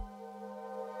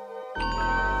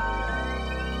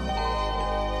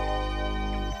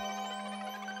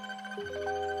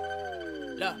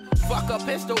 Fuck a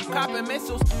pistol, copping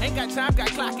missiles. Ain't got time, got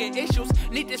clocking issues.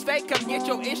 Need this fake, come get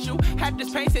your issue. Had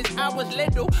this pain since I was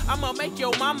little. I'ma make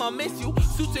your mama miss you.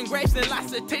 Suits and grapes and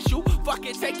lots of tissue. Fuck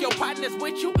it, take your partners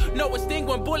with you. Know a sting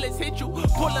when bullets hit you.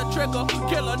 Pull a trigger,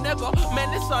 kill a nigga. Man,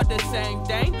 it's all the same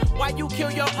thing. Why you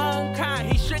kill your own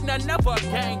kind? He shouldn't have never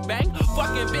gang bang.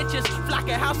 Fucking bitches,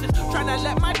 flocking houses. Tryna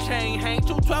let my chain hang.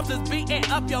 212s is beating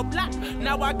up your block.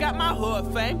 Now I got my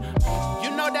hood fame.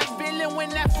 You know that feeling when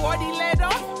that 40 let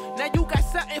off? Now you got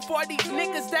something for these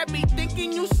niggas that be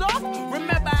thinking you soft.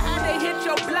 Remember how they hit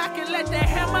your block and let the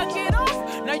hammer get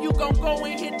off? Now you gon' go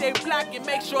and hit their block and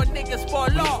make sure niggas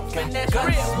fall off. And that's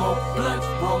real. Smoke, blunt,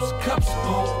 rose, cups,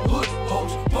 pull, hood,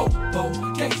 hoes, po,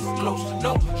 case closed,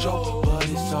 no joke, but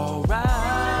it's alright.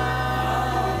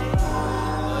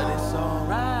 But it's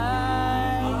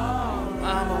alright.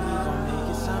 Mama, we gon' make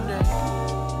it someday.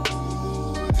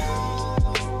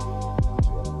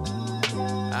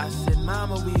 I said,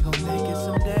 Mama, we gon' make it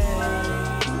someday.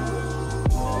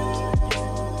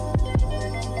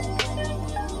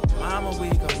 Mama, we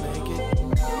gon' make it.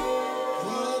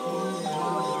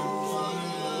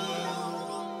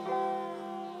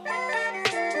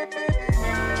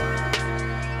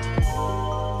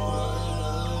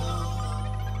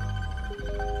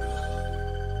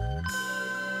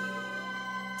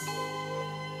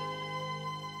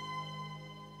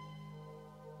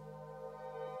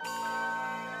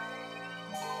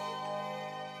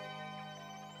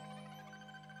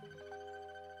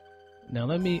 Now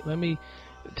let me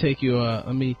take you.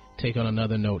 Let me take on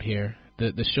another note here.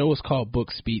 The show is called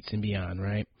Books, Beats, and Beyond,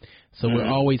 right? So we're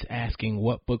always asking,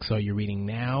 what books are you reading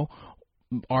now,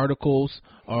 articles,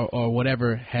 or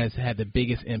whatever has had the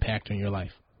biggest impact on your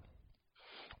life?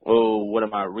 Oh, what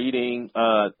am I reading?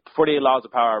 48 Laws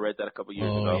of Power. I read that a couple years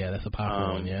ago. Oh, yeah, that's a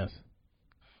popular one, yes.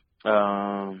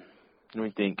 Let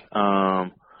me think. I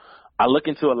look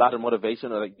into a lot of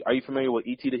motivation. Like, are you familiar with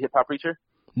E.T. the Hip Hop Preacher?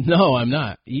 No, I'm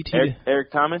not. E.T. Eric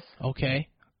Thomas? Okay.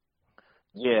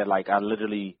 Yeah, like I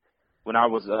literally, when I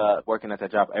was working at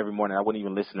that job every morning, I wouldn't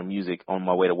even listen to music on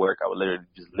my way to work. I would literally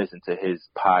just listen to his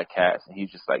podcast, and he's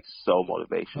just like so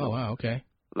motivational. Oh, wow, okay.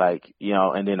 Like,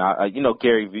 and then I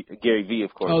Gary V,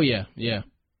 of course. Oh, yeah, yeah.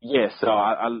 Yeah, so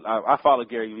I follow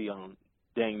Gary V on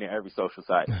dang near every social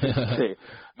site.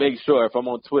 Make sure if I'm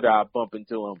on Twitter, I bump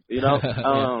into him,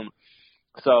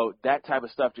 So that type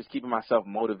of stuff, just keeping myself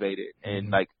motivated. And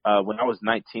like when I was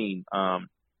 19, I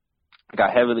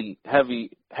got heavy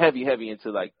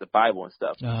into like the Bible and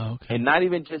stuff. Oh, okay. And not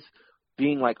even just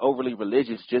being like overly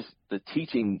religious, just the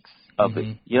teachings of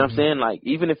it. You know what I'm saying? Like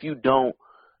even if you don't,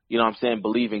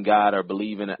 believe in God or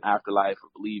believe in an afterlife or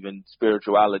believe in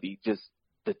spirituality, just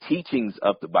the teachings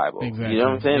of the Bible. Exactly. You know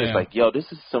what I'm saying? Yeah. It's like, yo,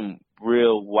 this is some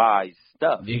real wise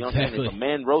stuff. You know what I'm saying? Exactly. If a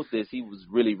man wrote this, he was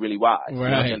really, really wise. Right. You know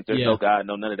what I'm saying? If there's no God,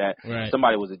 no none of that. Right.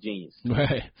 Somebody was a genius.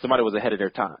 Right. Somebody was ahead of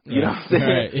their time. You know what I'm saying?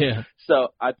 Right, yeah.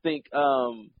 So I think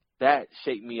that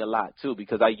shaped me a lot too,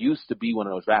 because I used to be one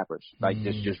of those rappers, like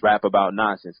just rap about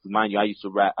nonsense. Because mind you, I used to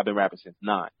rap. I've been rapping since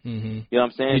 9. You know what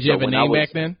I'm saying? Did you have a name back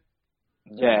then?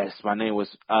 Yes, my name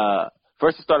was.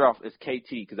 First, it started off as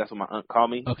KT because that's what my aunt called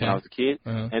me when I was a kid,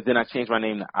 and then I changed my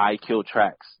name to I Kill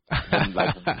Tracks. And,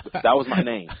 like that was my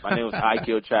name. My name was I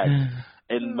Kill Tracks,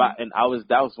 and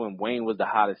that was when Wayne was the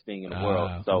hottest thing in the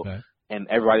world. So, and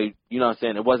everybody, you know what I'm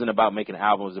saying? It wasn't about making an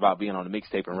album. It was about being on the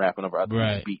mixtape and rapping over other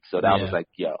people's beats. So that was like,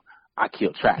 yo, I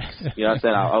killed tracks. You know what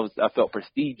I'm saying? I felt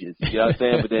prestigious. You know what I'm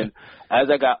saying? But then as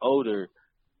I got older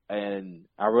and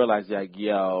I realized like,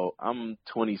 yo, I'm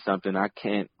 20 something. I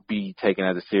can't be taken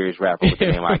as a serious rapper with the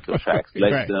name I Kill Tracks.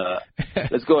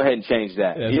 Let's go ahead and change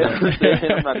that. You know what I'm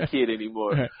saying? I'm not a kid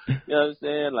anymore. You know what I'm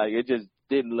saying? Like it just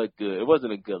didn't look good. It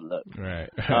wasn't a good look. Right.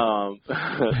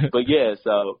 But yeah,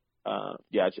 so I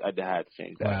had to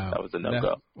change that. Wow. That was a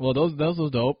no-go. Well, those are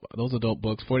dope. Those are dope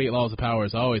books. 48 Laws of Power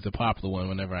is always a popular one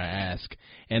whenever I ask.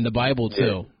 And the Bible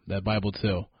too. That Bible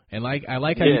too. And I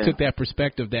like how you took that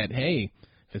perspective that, hey,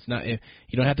 if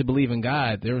you don't have to believe in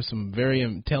God. There were some very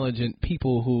intelligent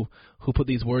people who put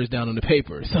these words down on the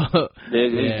paper. So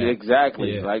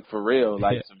exactly. Yeah. Like for real,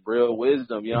 like some real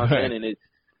wisdom, you know what I'm saying? And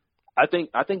I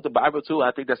think the Bible too,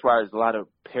 I think that's why there's a lot of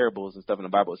parables and stuff in the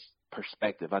Bible is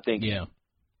perspective. I think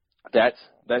that's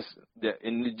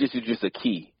and this is just a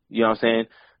key. You know what I'm saying?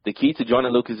 The key to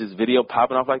Jordan Lucas's video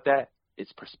popping off like that,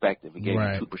 it's perspective. It gave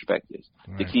you two perspectives.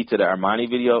 Right. The key to the Armani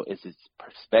video is its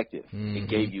perspective. Mm-hmm. It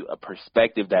gave you a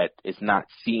perspective that is not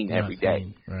seen every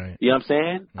day. Right. You know what I'm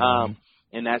saying? Mm-hmm.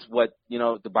 And that's what, you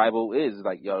know, the Bible is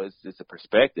like, yo, it's a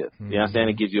perspective. Mm-hmm. You know what I'm saying?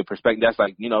 It gives you a perspective. That's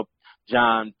like, you know,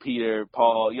 John, Peter,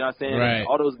 Paul, you know what I'm saying? Right.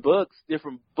 All those books,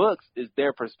 different books, is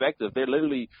their perspective. They're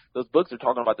literally, those books are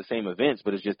talking about the same events,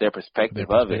 but it's just their perspective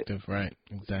of it. Right,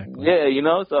 exactly. Yeah, you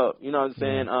know, so, you know what I'm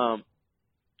saying?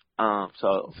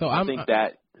 So I think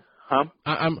that,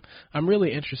 I'm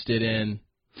really interested in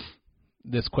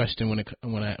this question when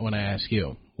I ask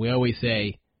you. We always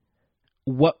say,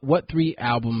 what three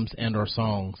albums and or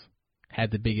songs had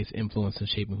the biggest influence in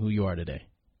shaping who you are today?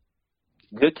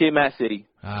 Good Kid, Mad City.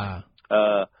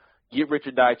 Get Rich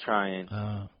or Die Trying.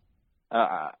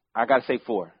 I gotta say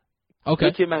 4. Okay.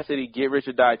 Good Kid, Mad City, Get Rich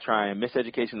or Die Trying,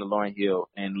 Miseducation of Lauryn Hill,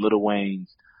 and Lil Wayne's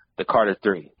The Carter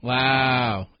 3.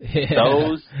 Wow. Yeah.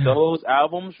 Those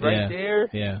albums there.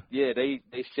 Yeah. Yeah, they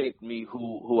shaped me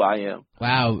who I am.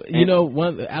 Wow. And, you know,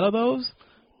 out of those,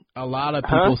 a lot of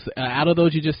people out of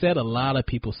those you just said, a lot of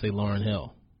people say Lauryn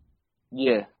Hill.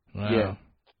 Yeah. Wow. Yeah.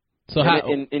 So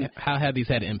how have these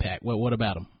had an impact? What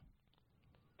about them?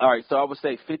 All right, so I would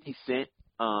say 50 Cent.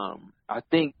 I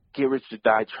think Get Rich or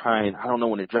Die Trying, I don't know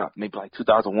when it dropped, maybe like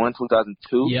 2001,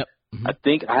 2002. Yep. Mm-hmm. I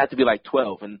think I had to be like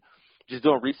 12. And just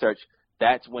doing research,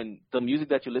 that's when the music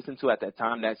that you listen to at that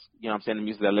time, that's, you know what I'm saying, the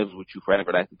music that lives with you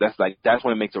forever. That's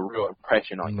when it makes a real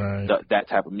impression on you, that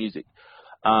type of music.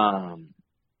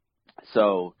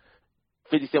 So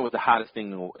 50 Cent was the hottest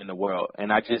thing in the world.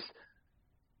 And I just,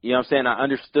 you know what I'm saying, I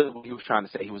understood what he was trying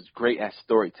to say. He was great at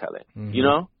storytelling, you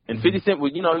know? And 50 Cent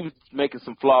was, you know, he was making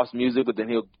some floss music, but then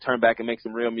he'll turn back and make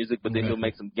some real music, but then he'll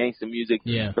make some gangster music.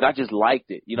 Yeah. But I just liked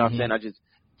it, you know what I'm saying? I just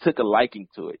took a liking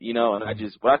to it, you know? And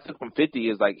what I took from 50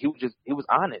 is like, he was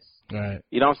honest. Right.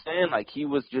 You know what I'm saying? Like, he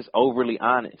was just overly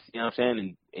honest, you know what I'm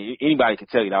saying? And anybody can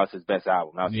tell you that was his best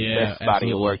album. That was his best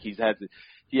body of work.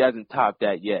 He hasn't topped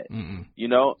that yet, you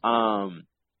know?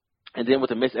 And then with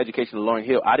the Miseducation of Lauryn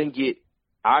Hill,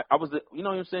 I was, you know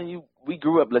what I'm saying? We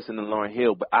grew up listening to Lauryn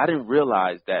Hill, but I didn't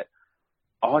realize that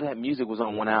all that music was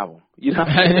on one album. You know what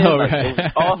I'm saying? I know, like, right? It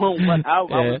was all on one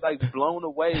album. I was like blown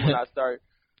away when I started.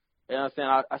 You know what I'm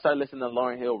saying? I started listening to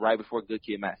Lauryn Hill right before Good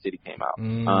Kid, Mad City came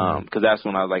out. Because that's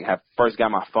when I was like first got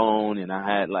my phone and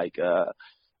I had like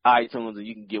iTunes and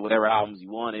you can get whatever albums you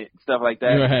wanted and stuff like that.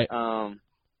 Right.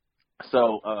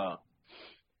 So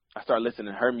I started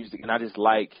listening to her music and I just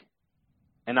like.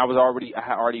 And I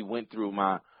had already went through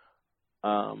my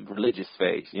religious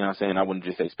phase. You know what I'm saying? I wouldn't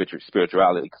just say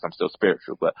spirituality because I'm still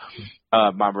spiritual, but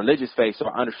my religious phase. So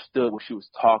I understood what she was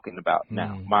talking about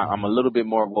now. I'm a little bit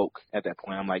more woke at that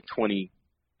point. I'm like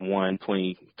 21,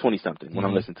 20 something when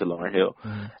I'm listening to Lauryn Hill.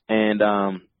 And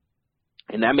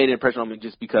that made an impression on me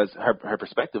just because her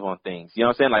perspective on things. You know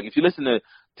what I'm saying? Like if you listen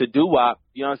to doo-wop,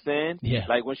 you know what I'm saying? Yeah.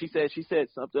 Like when she said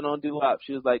something on doo-wop,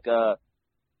 she was like,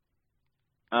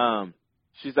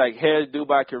 she's like, hair do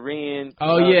by Korean.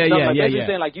 Oh, yeah.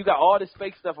 Saying, like, you got all this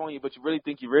fake stuff on you, but you really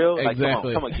think you're real?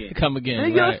 Exactly. Like, come again. Come again.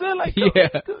 You know what I'm saying? Like,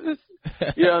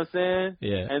 you know what I'm saying?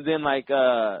 Yeah. And then, like, you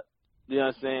know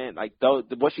what I'm saying? Like,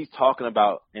 what she's talking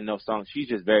about in those songs, she's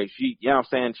just you know what I'm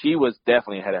saying? She was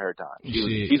definitely ahead of her time.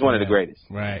 She's one of the greatest.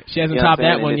 Right. She hasn't topped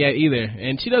that one yet either.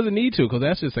 And she doesn't need to because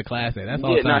that's just a classic. That's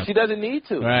all time. No, she doesn't need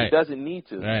to. Right. She doesn't need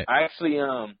to. Right. I actually,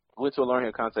 went to a Lauryn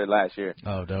Hill concert last year.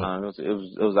 Oh, dope. It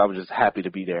was. I was just happy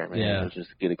to be there, man. Yeah. It was just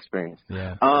a good experience.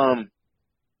 Yeah. And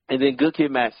then Good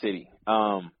Kid, Mad City.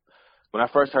 When I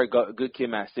first heard Good Kid,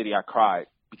 Mad City, I cried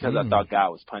because I thought God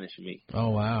was punishing me.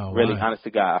 Oh, wow. Really, honest to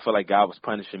God, I feel like God was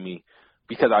punishing me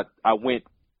because I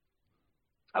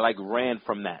ran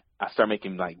from that. I started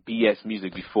making like BS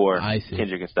music before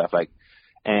Kendrick and stuff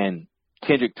and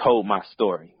Kendrick told my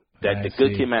story that the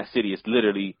Good Kid, Mad City is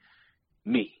literally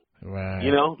me. Right.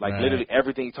 You know, literally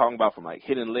everything he's talking about, from like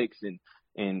hitting licks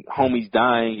and homies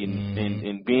dying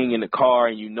and being in the car,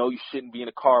 and you shouldn't be in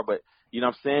the car, but you know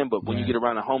what I'm saying? But when you get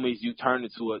around the homies, you turn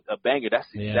into a banger. That's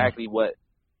exactly what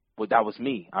that was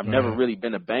me. I've never really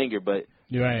been a banger, but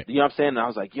you're right. You know what I'm saying? And I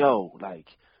was like, yo, like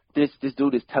this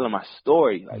dude is telling my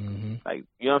story. Like you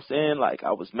know what I'm saying? Like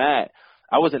I was mad.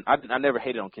 I never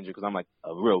hated on Kendrick because I'm like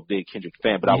a real big Kendrick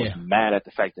fan, but I was mad at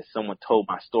the fact that someone told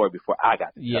my story before I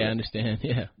got to tell it. I understand.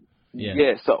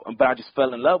 Yeah. So, but I just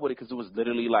fell in love with it because it was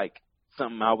literally like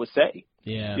something I would say.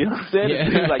 Yeah. You know what I'm saying? Yeah.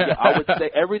 It's like, I would say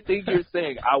everything you're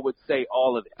saying. I would say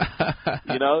all of it.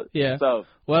 You know? Yeah. So,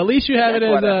 well, at least you have it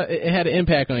as it had an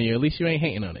impact on you. At least you ain't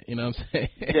hating on it. You know what I'm saying?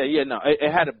 Yeah. No, it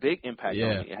had a big impact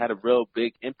on me. It had a real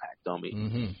big impact on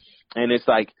me. And it's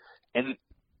like, and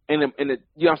you know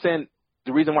what I'm saying?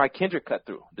 The reason why Kendrick cut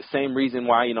through, the same reason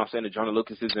why, you know what I'm saying, the Jonah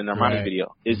Lucas's and Armani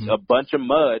video is a bunch of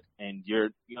mud, and you're,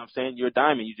 you know what I'm saying, you're a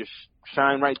diamond. You just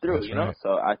shine right through. That's you know?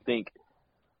 So I think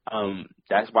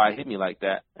that's why it hit me like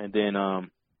that. And then,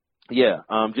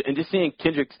 and just seeing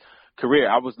Kendrick's career,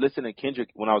 I was listening to Kendrick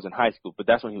when I was in high school, but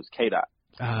that's when he was K-Dot.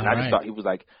 And I just thought he was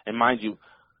like, and mind you,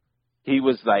 he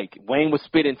was like, Wayne was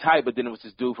spitting tight, but then it was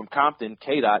this dude from Compton,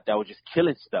 K-Dot, that was just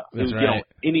killing stuff. He was getting on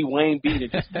any Wayne beat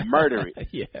and just murder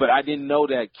it. But I didn't know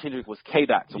that Kendrick was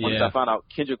K-Dot. So once I found out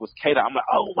Kendrick was K-Dot, I'm like,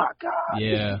 oh my God,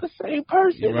 this is the same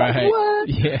person. Like, what?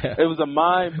 Yeah. It was a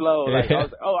mind blow. Like, I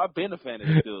was like, oh, I've been a fan of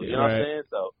this dude. You know what I'm saying?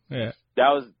 So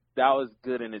that was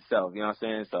good in itself. You know what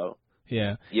I'm saying? So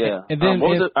yeah. And then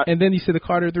and then you said the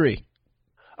Carter 3.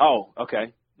 Oh,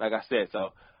 okay. Like I said,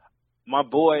 so my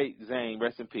boy Zane,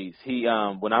 rest in peace. He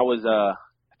when I was I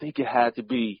think it had to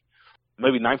be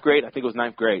maybe 9th grade. I think it was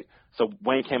 9th grade. So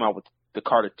Wayne came out with the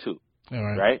Carter 2.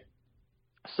 Right?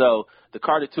 So the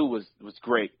Carter 2 was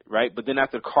great, right? But then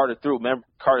after Carter 2,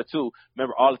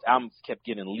 remember all his albums kept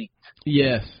getting leaked.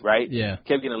 Yes. Right? Yeah.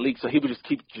 Kept getting leaked. So he would just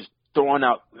keep throwing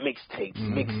out mixtapes.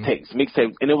 And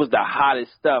it was the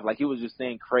hottest stuff. Like, he was just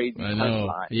saying crazy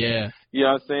punchlines. Yeah. You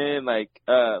know what I'm saying? Like,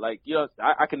 you know,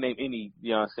 I can name any,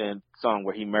 you know what I'm saying, song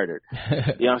where he murdered. You know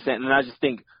what I'm saying? And I just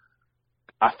think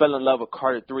I fell in love with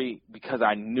Carter 3 because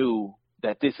I knew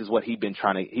that this is what he had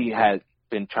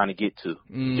been trying to get to.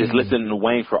 Just listening to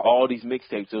Wayne for all these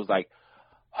mixtapes, it was like,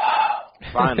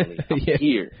 finally, I'm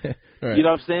here. Right. You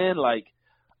know what I'm saying? Like,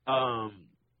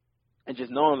 and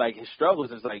just knowing, like, his struggles,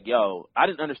 it's like, yo, I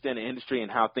didn't understand the industry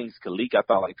and how things could leak. I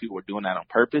thought, like, people were doing that on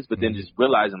purpose. But then just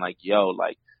realizing, like, yo,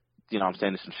 like, you know what I'm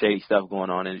saying, there's some shady stuff going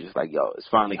on. And just like, yo, it's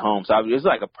finally home. So it was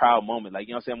like a proud moment. Like,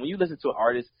 you know what I'm saying? When you listen to an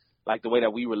artist, like the way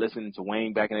that we were listening to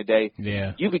Wayne back in the day,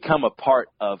 you become a part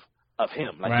of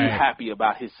him. Like, you're happy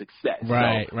about his success.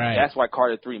 Right. That's why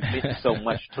Carter 3 meant so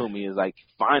much to me. Is like,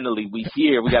 finally, we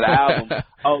here. We got an album.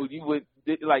 Oh, you would.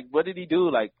 Like, what did he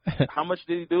do? Like, how much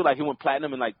did he do? Like, he went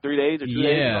platinum in like 3 days or 2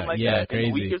 days or something like that. Crazy.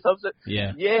 In a week or something.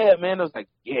 Yeah, man. It was like,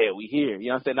 we here. You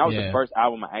know what I'm saying? That was the first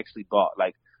album I actually bought.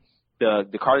 Like,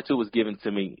 the Carter 2 was given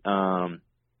to me.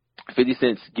 50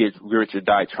 Cent's Get Rich or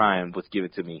Die Trying was given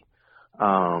to me.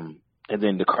 And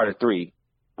then the Carter 3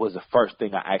 was the first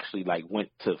thing I actually, like, went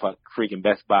to freaking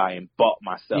Best Buy and bought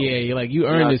myself. Yeah, you're like, you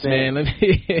earned this, man. Let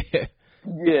me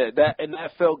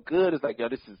that felt good. It's like, yo,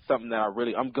 this is something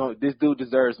that this dude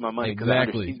deserves my money, because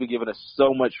he's been giving us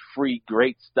so much free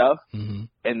great stuff.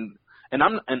 And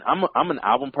I'm an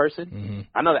album person.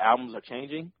 I know the albums are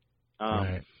changing,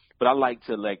 but I like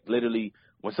to, like, literally,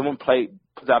 when someone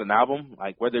puts out an album,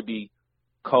 like whether it be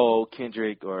Cole,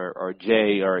 Kendrick, or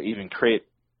Jay, or even Crit,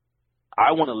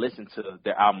 I want to listen to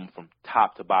their album from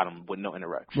top to bottom with no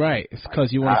interruption. Right, it's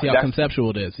because you want to see how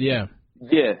conceptual it is. Yeah,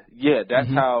 that's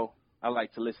how I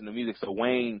like to listen to music. So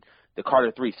Wayne, the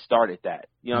Carter 3 started that.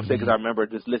 You know what I'm saying? Because I remember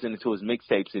just listening to his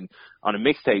mixtapes, and on the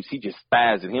mixtapes, he just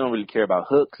spazzed, and he don't really care about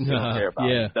hooks. He don't care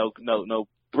about no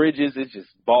bridges. It's just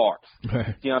bars.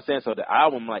 Right. You know what I'm saying? So the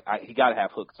album, like, he got to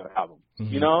have hooks on the album.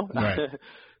 You know? Right.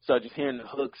 So just hearing the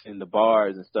hooks and the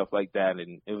bars and stuff like that,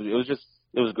 and it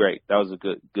was great. That was a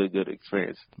good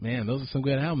experience. Man, those are some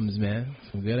good albums, man.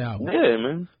 Some good albums. Yeah,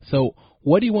 man. So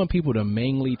what do you want people to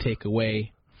mainly take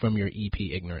away from your EP,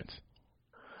 Ignorance?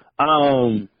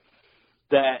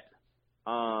 That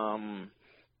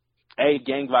A,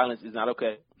 gang violence is not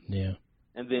okay. Yeah.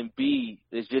 And then B,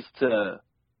 is just to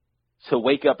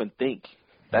wake up and think.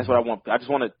 That's what I want. I just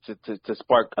want to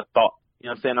spark a thought. You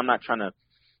know what I'm saying? I'm not trying to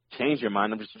change your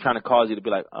mind. I'm just trying to cause you to be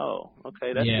like, oh,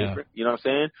 okay, that's different. You know what I'm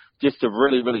saying? Just to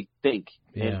really, really think.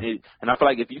 Yeah. And I feel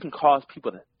like if you can cause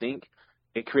people to think,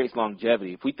 it creates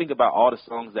longevity. If we think about all the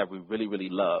songs that we really, really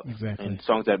love and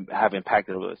songs that have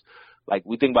impacted us, like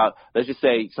we think about, let's just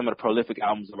say some of the prolific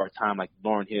albums of our time, like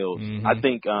Lauryn Hill's. I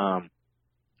think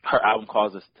her album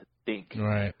Calls Us to Think.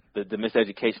 Right. The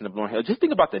Miseducation of Lauryn Hill. Just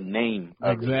think about the name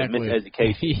of it, the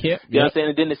Miseducation. You know what I'm saying?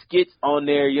 And then the skits on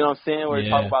there, you know what I'm saying, where they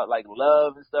talk about like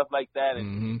love and stuff like that.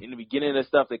 And in the beginning of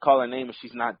stuff, they call her name and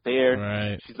she's not there.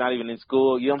 Right. She's not even in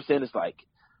school. You know what I'm saying? It's like,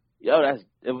 yo,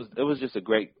 it was just a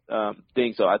great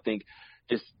thing. So I think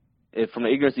just from the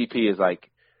Ignorance EP is like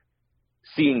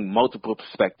seeing multiple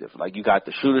perspectives. Like you got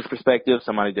the shooter's perspective,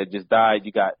 somebody that just died.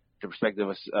 You got the perspective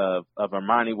of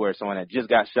Armani, where someone that just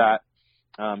got shot.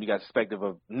 You got the perspective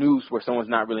of Noose, where someone's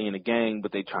not really in the gang,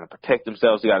 but they trying to protect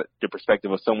themselves. You got the perspective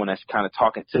of someone that's kind of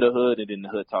talking to the hood, and then the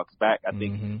hood talks back. I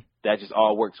think that just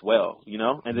all works well, you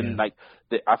know. And then like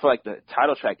I feel like the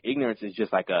title track "Ignorance" is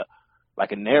just like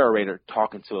a narrator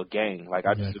talking to a gang. Like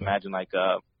I just imagine like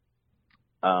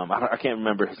I can't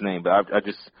remember his name, but I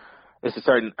just it's a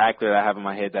certain actor that I have in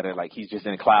my head that are like he's just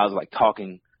in the clouds, like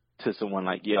talking to someone,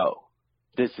 like, yo,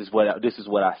 this is what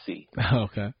I see.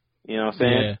 Okay. You know what I'm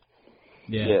saying?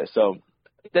 Yeah, so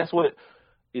that's what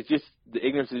it's just. The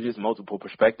ignorance is just multiple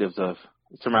perspectives of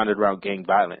surrounded around gang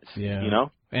violence. Yeah, you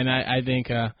know. And I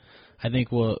think I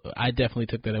definitely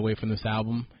took that away from this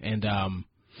album. And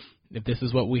if this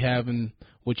is what we have and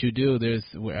what you do,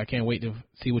 I can't wait to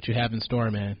see what you have in store,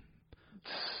 man.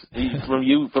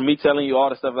 From me telling you all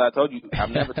the stuff that I told you,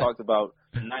 I've never talked about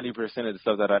 90% of the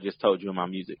stuff that I just told you in my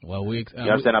music. Well, you know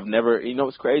what I'm saying? I've never. You know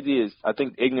what's crazy is I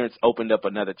think ignorance opened up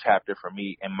another chapter for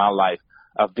me in my life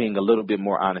of being a little bit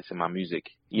more honest in my music.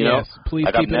 You know, please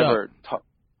like keep it up.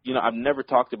 I've never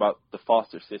talked about the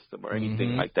foster system or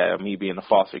anything like that, or me being a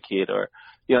foster kid, or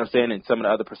you know what I'm saying, and some of the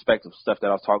other perspective stuff that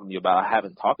I was talking to you about. I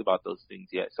haven't talked about those things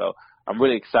yet, so I'm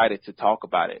really excited to talk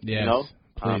about it. Yes, you know,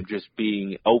 just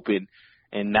being open,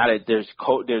 and now that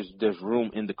there's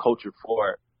room in the culture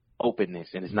for openness,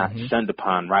 and it's not shunned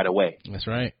upon right away. That's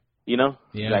right. You know,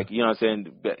 like, you know what I'm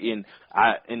saying.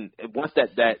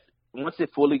 And once it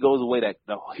fully goes away,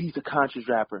 he's a conscious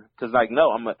rapper. Because, like,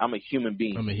 no, I'm a human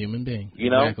being. I'm a human being. You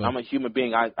know, I'm a human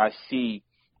being. I see,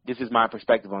 this is my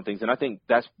perspective on things. And I think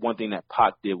that's one thing that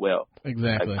Pac did well.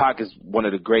 Exactly. Like, Pac is one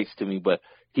of the greats to me, but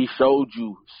he showed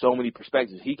you so many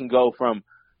perspectives. He can go from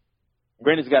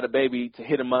Brenda's got a baby to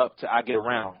Hit Him Up to I Get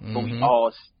Around. But we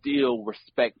all still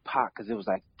respect Pac because it was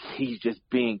like, he's just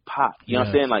being Pac. You know what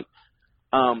I'm saying? Like,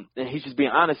 and he's just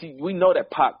being honest. We know that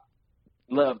Pac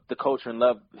loved the culture and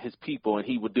loved his people, and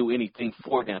he would do anything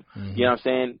for them. You know what I'm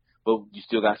saying? But you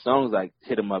still got songs like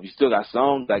Hit 'Em Up. You still got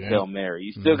songs like Hail Mary.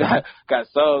 You still got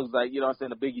songs like, you know what I'm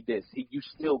saying, the Biggie diss. You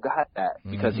still got that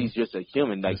because he's just a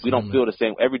human. Like, we don't feel the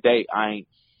same. Every day I ain't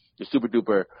the super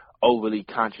duper overly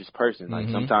conscious person. Like,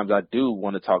 sometimes I do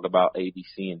want to talk about A, B,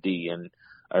 C, and D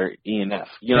or E and F.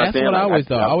 You know what I'm saying? That's what I always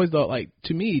thought. I always thought, like,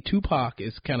 to me, Tupac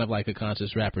is kind of like a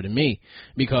conscious rapper to me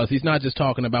because he's not just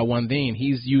talking about one thing.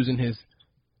 He's using his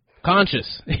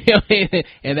conscious,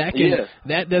 and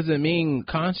that doesn't mean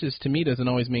conscious to me doesn't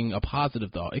always mean a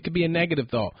positive thought. It could be a negative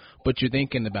thought, but you're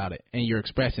thinking about it and you're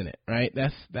expressing it, right?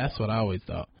 That's what I always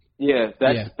thought.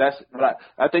 That's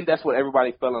I think that's what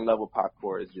everybody fell in love with Pac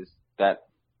for, is just that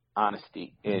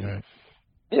honesty and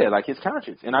like his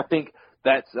conscience. And I think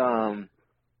that's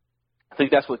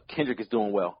what Kendrick is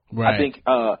doing well. Right. I think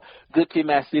Good Kid,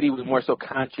 Mad City was more so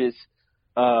conscious.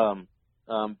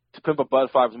 To Pimp a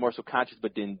Butterfly was more so conscious,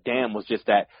 but then Damn was just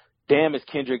that. Damn is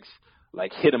Kendrick's,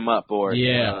 like, Hit 'Em Up, or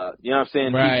you know what I'm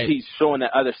saying? Right. He's showing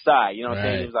that other side. You know what I'm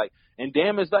saying? It was like, and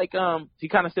Damn is like, he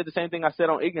kind of said the same thing I said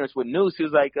on Ignorance with Noose. He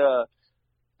was like,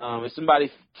 if somebody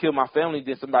killed my family,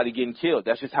 then somebody getting killed.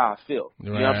 That's just how I feel.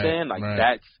 You know what I'm saying? Like,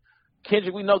 that's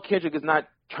Kendrick. We know Kendrick is not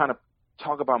trying to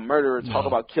talk about murder or talk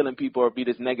about killing people or be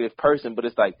this negative person, but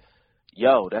it's like,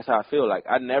 yo, that's how I feel. Like,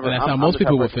 And that's how most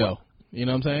people would feel. You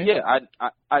know what I'm saying? Yeah,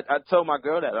 I told my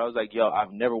girl that. I was like, yo,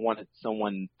 I've never wanted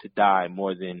someone to die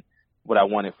more than what I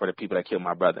wanted for the people that killed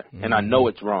my brother. And I know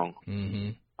it's wrong.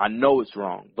 I know it's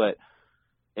wrong, but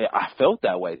I felt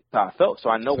that way. That's how I felt. So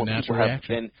I know when people have.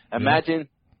 And imagine,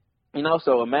 you know,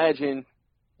 so imagine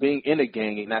being in a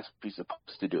gang and that's what you're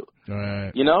supposed to do.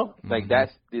 Right. You know, like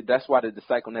that's why the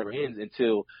cycle never ends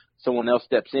until someone else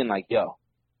steps in. Like, yo,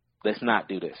 let's not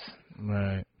do this.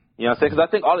 Right. You know what I'm saying? Because I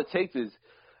think all it takes is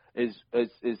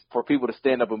for people to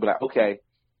stand up and be like, okay,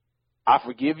 I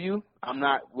forgive you.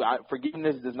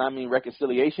 Forgiveness does not mean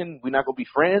reconciliation. We're not gonna be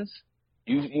friends.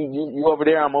 You over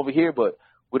there, I'm over here, but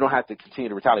we don't have to continue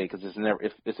to retaliate because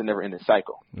it's a never ending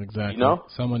cycle. Exactly. You know,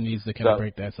 someone needs to kind of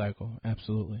break that cycle.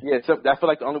 Absolutely. Yeah. So I feel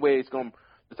like the only way the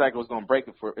cycle is gonna break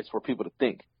is for people to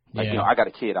think. Like, you know, I got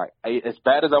a kid. I as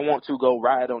bad as I want to go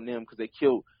ride on them because they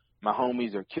killed my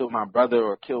homies or killed my brother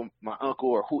or killed my uncle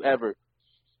or whoever,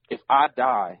 if I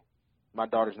die, my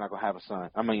daughter's not going to have a son.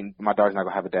 I mean, my daughter's not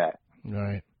going to have a dad.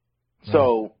 Right.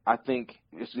 So I think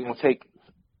it's going to take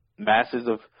masses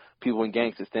of people in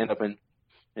gangs to stand up and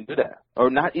do that. Or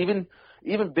not even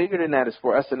bigger than that is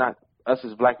for us as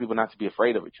black people not to be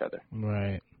afraid of each other.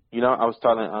 Right. You know, I was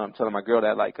telling my girl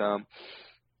that, like,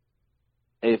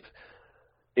 if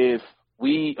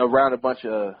we around a bunch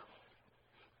of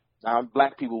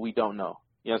black people we don't know,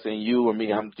 you know what I'm saying, you or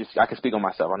me, I can speak on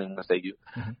myself. I don't even want to say you.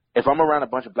 Mm-hmm. If I'm around a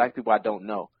bunch of black people I don't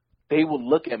know, they will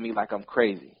look at me like I'm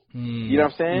crazy. Mm-hmm. You know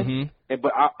what I'm saying? Mm-hmm.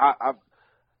 But I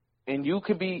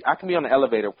can be on an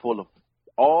elevator full of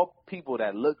all people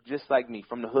that look just like me,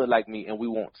 from the hood like me, and we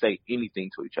won't say anything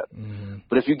to each other. Mm-hmm.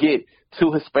 But if you get 2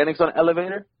 Hispanics on the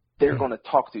elevator, they're going to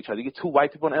talk to each other. You get 2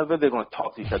 white people on the elevator, they're going to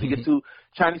talk to each other. You get 2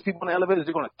 Chinese people on the elevator,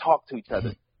 they're going to talk to each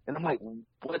other. And I'm like,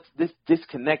 what's this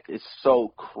disconnect is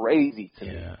so crazy to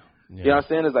me. Yeah. You know what I'm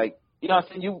saying? It's like, you know what I'm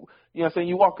saying? You know what I'm saying?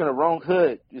 You walk in the wrong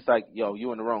hood, it's like, yo,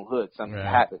 you in the wrong hood. Something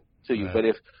happened to you. Right. But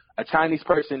if a Chinese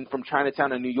person from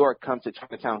Chinatown in New York comes to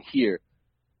Chinatown here,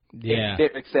 they're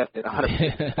accepted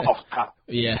 100% off top.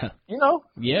 Yeah. You know?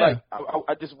 Yeah. Like,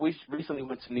 I just recently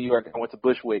went to New York. I went to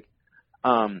Bushwick.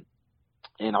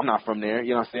 And I'm not from there,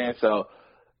 you know what I'm saying? So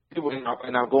people,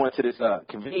 and I'm going to this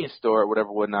convenience store or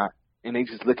whatever, whatnot, and they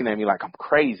just looking at me like I'm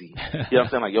crazy. You know what I'm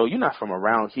saying? Like, yo, you're not from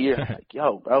around here. I'm like,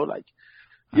 yo, bro, like,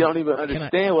 you don't even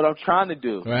understand what I'm trying to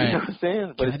do. Right. You know what I'm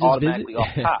saying? But it's automatically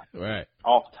off top. Right.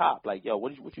 Off top. Like, yo,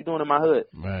 what you doing in my hood?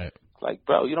 Right. Like,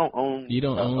 bro, you don't own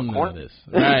none of this.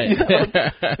 Right. You know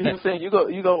what I'm saying? You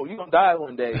gonna die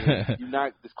one day.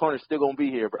 This corner's still gonna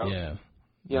be here, bro. Yeah.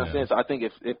 You know what I'm saying? So I think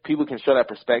if people can show that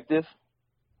perspective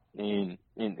and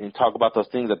talk about those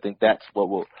things, I think that's what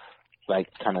will, like,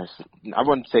 kind of, I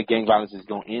wouldn't say gang violence is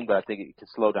going to end, but I think it can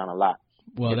slow down a lot.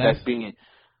 Well, that's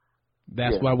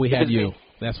why we have you.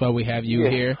 That's why we have you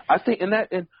here. I think,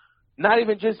 and not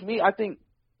even just me, I think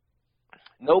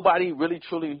nobody really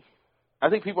truly, I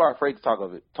think people are afraid to talk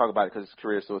about it because it's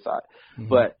career suicide. Mm-hmm.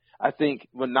 But I think,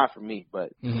 well, not for me,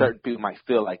 but certain people might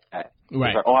feel like that. Right.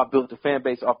 It's like, oh, I built the fan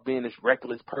base off being this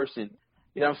reckless person.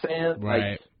 You know what I'm saying?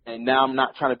 Right. Like, and now I'm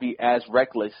not trying to be as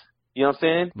reckless. You know what I'm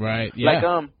saying? Right. Yeah.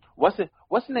 Like,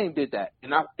 what's the name did that?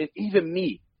 And even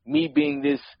me being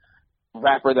this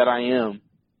rapper that I am,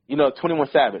 you know, 21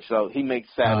 Savage. So he makes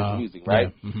savage music,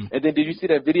 right? Yeah. Mm-hmm. And then did you see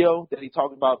that video that he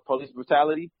talked about police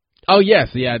brutality? Oh, yes.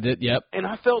 Yeah, I did. Yep. And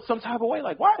I felt some type of way,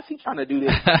 like, why is he trying to do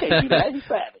this? He can't do that. He's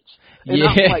savage. And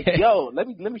I'm like, yo, let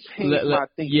me change my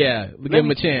thinking. Yeah, give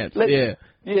him a chance. Yeah,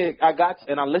 I got you.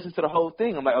 And I listened to the whole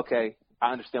thing. I'm like, okay,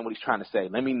 I understand what he's trying to say.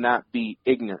 Let me not be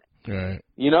ignorant. Right.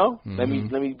 You know? Mm-hmm.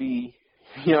 Let me be,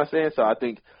 you know what I'm saying? So I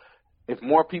think if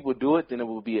more people do it, then it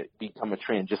will become a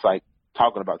trend, just like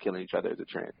talking about killing each other is a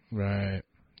trend. Right.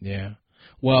 Yeah.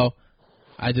 Well,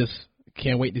 I just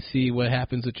can't wait to see what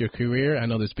happens with your career. I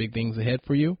know there's big things ahead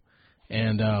for you.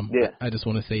 And I just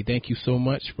want to say thank you so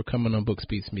much for coming on Book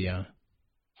Speaks Beyond.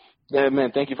 Yeah,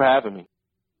 man, thank you for having me.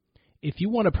 If you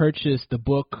want to purchase the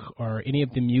book or any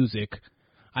of the music,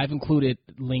 I've included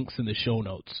links in the show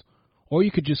notes. Or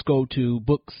you could just go to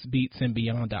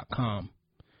booksbeatsandbeyond.com.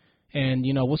 And,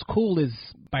 you know, what's cool is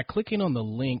by clicking on the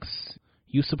links,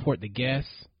 you support the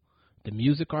guests, the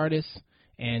music artists,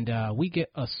 and we get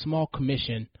a small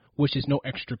commission, which is no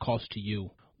extra cost to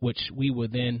you, which we will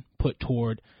then put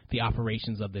toward the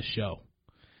operations of this show.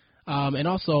 And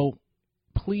also,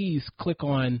 please click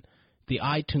on the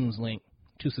iTunes link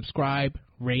to subscribe,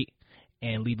 rate,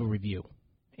 and leave a review.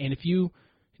 And if you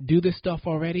do this stuff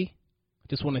already,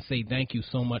 just want to say thank you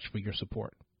so much for your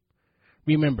support.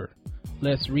 Remember,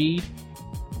 let's read,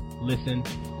 listen,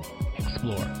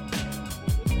 explore.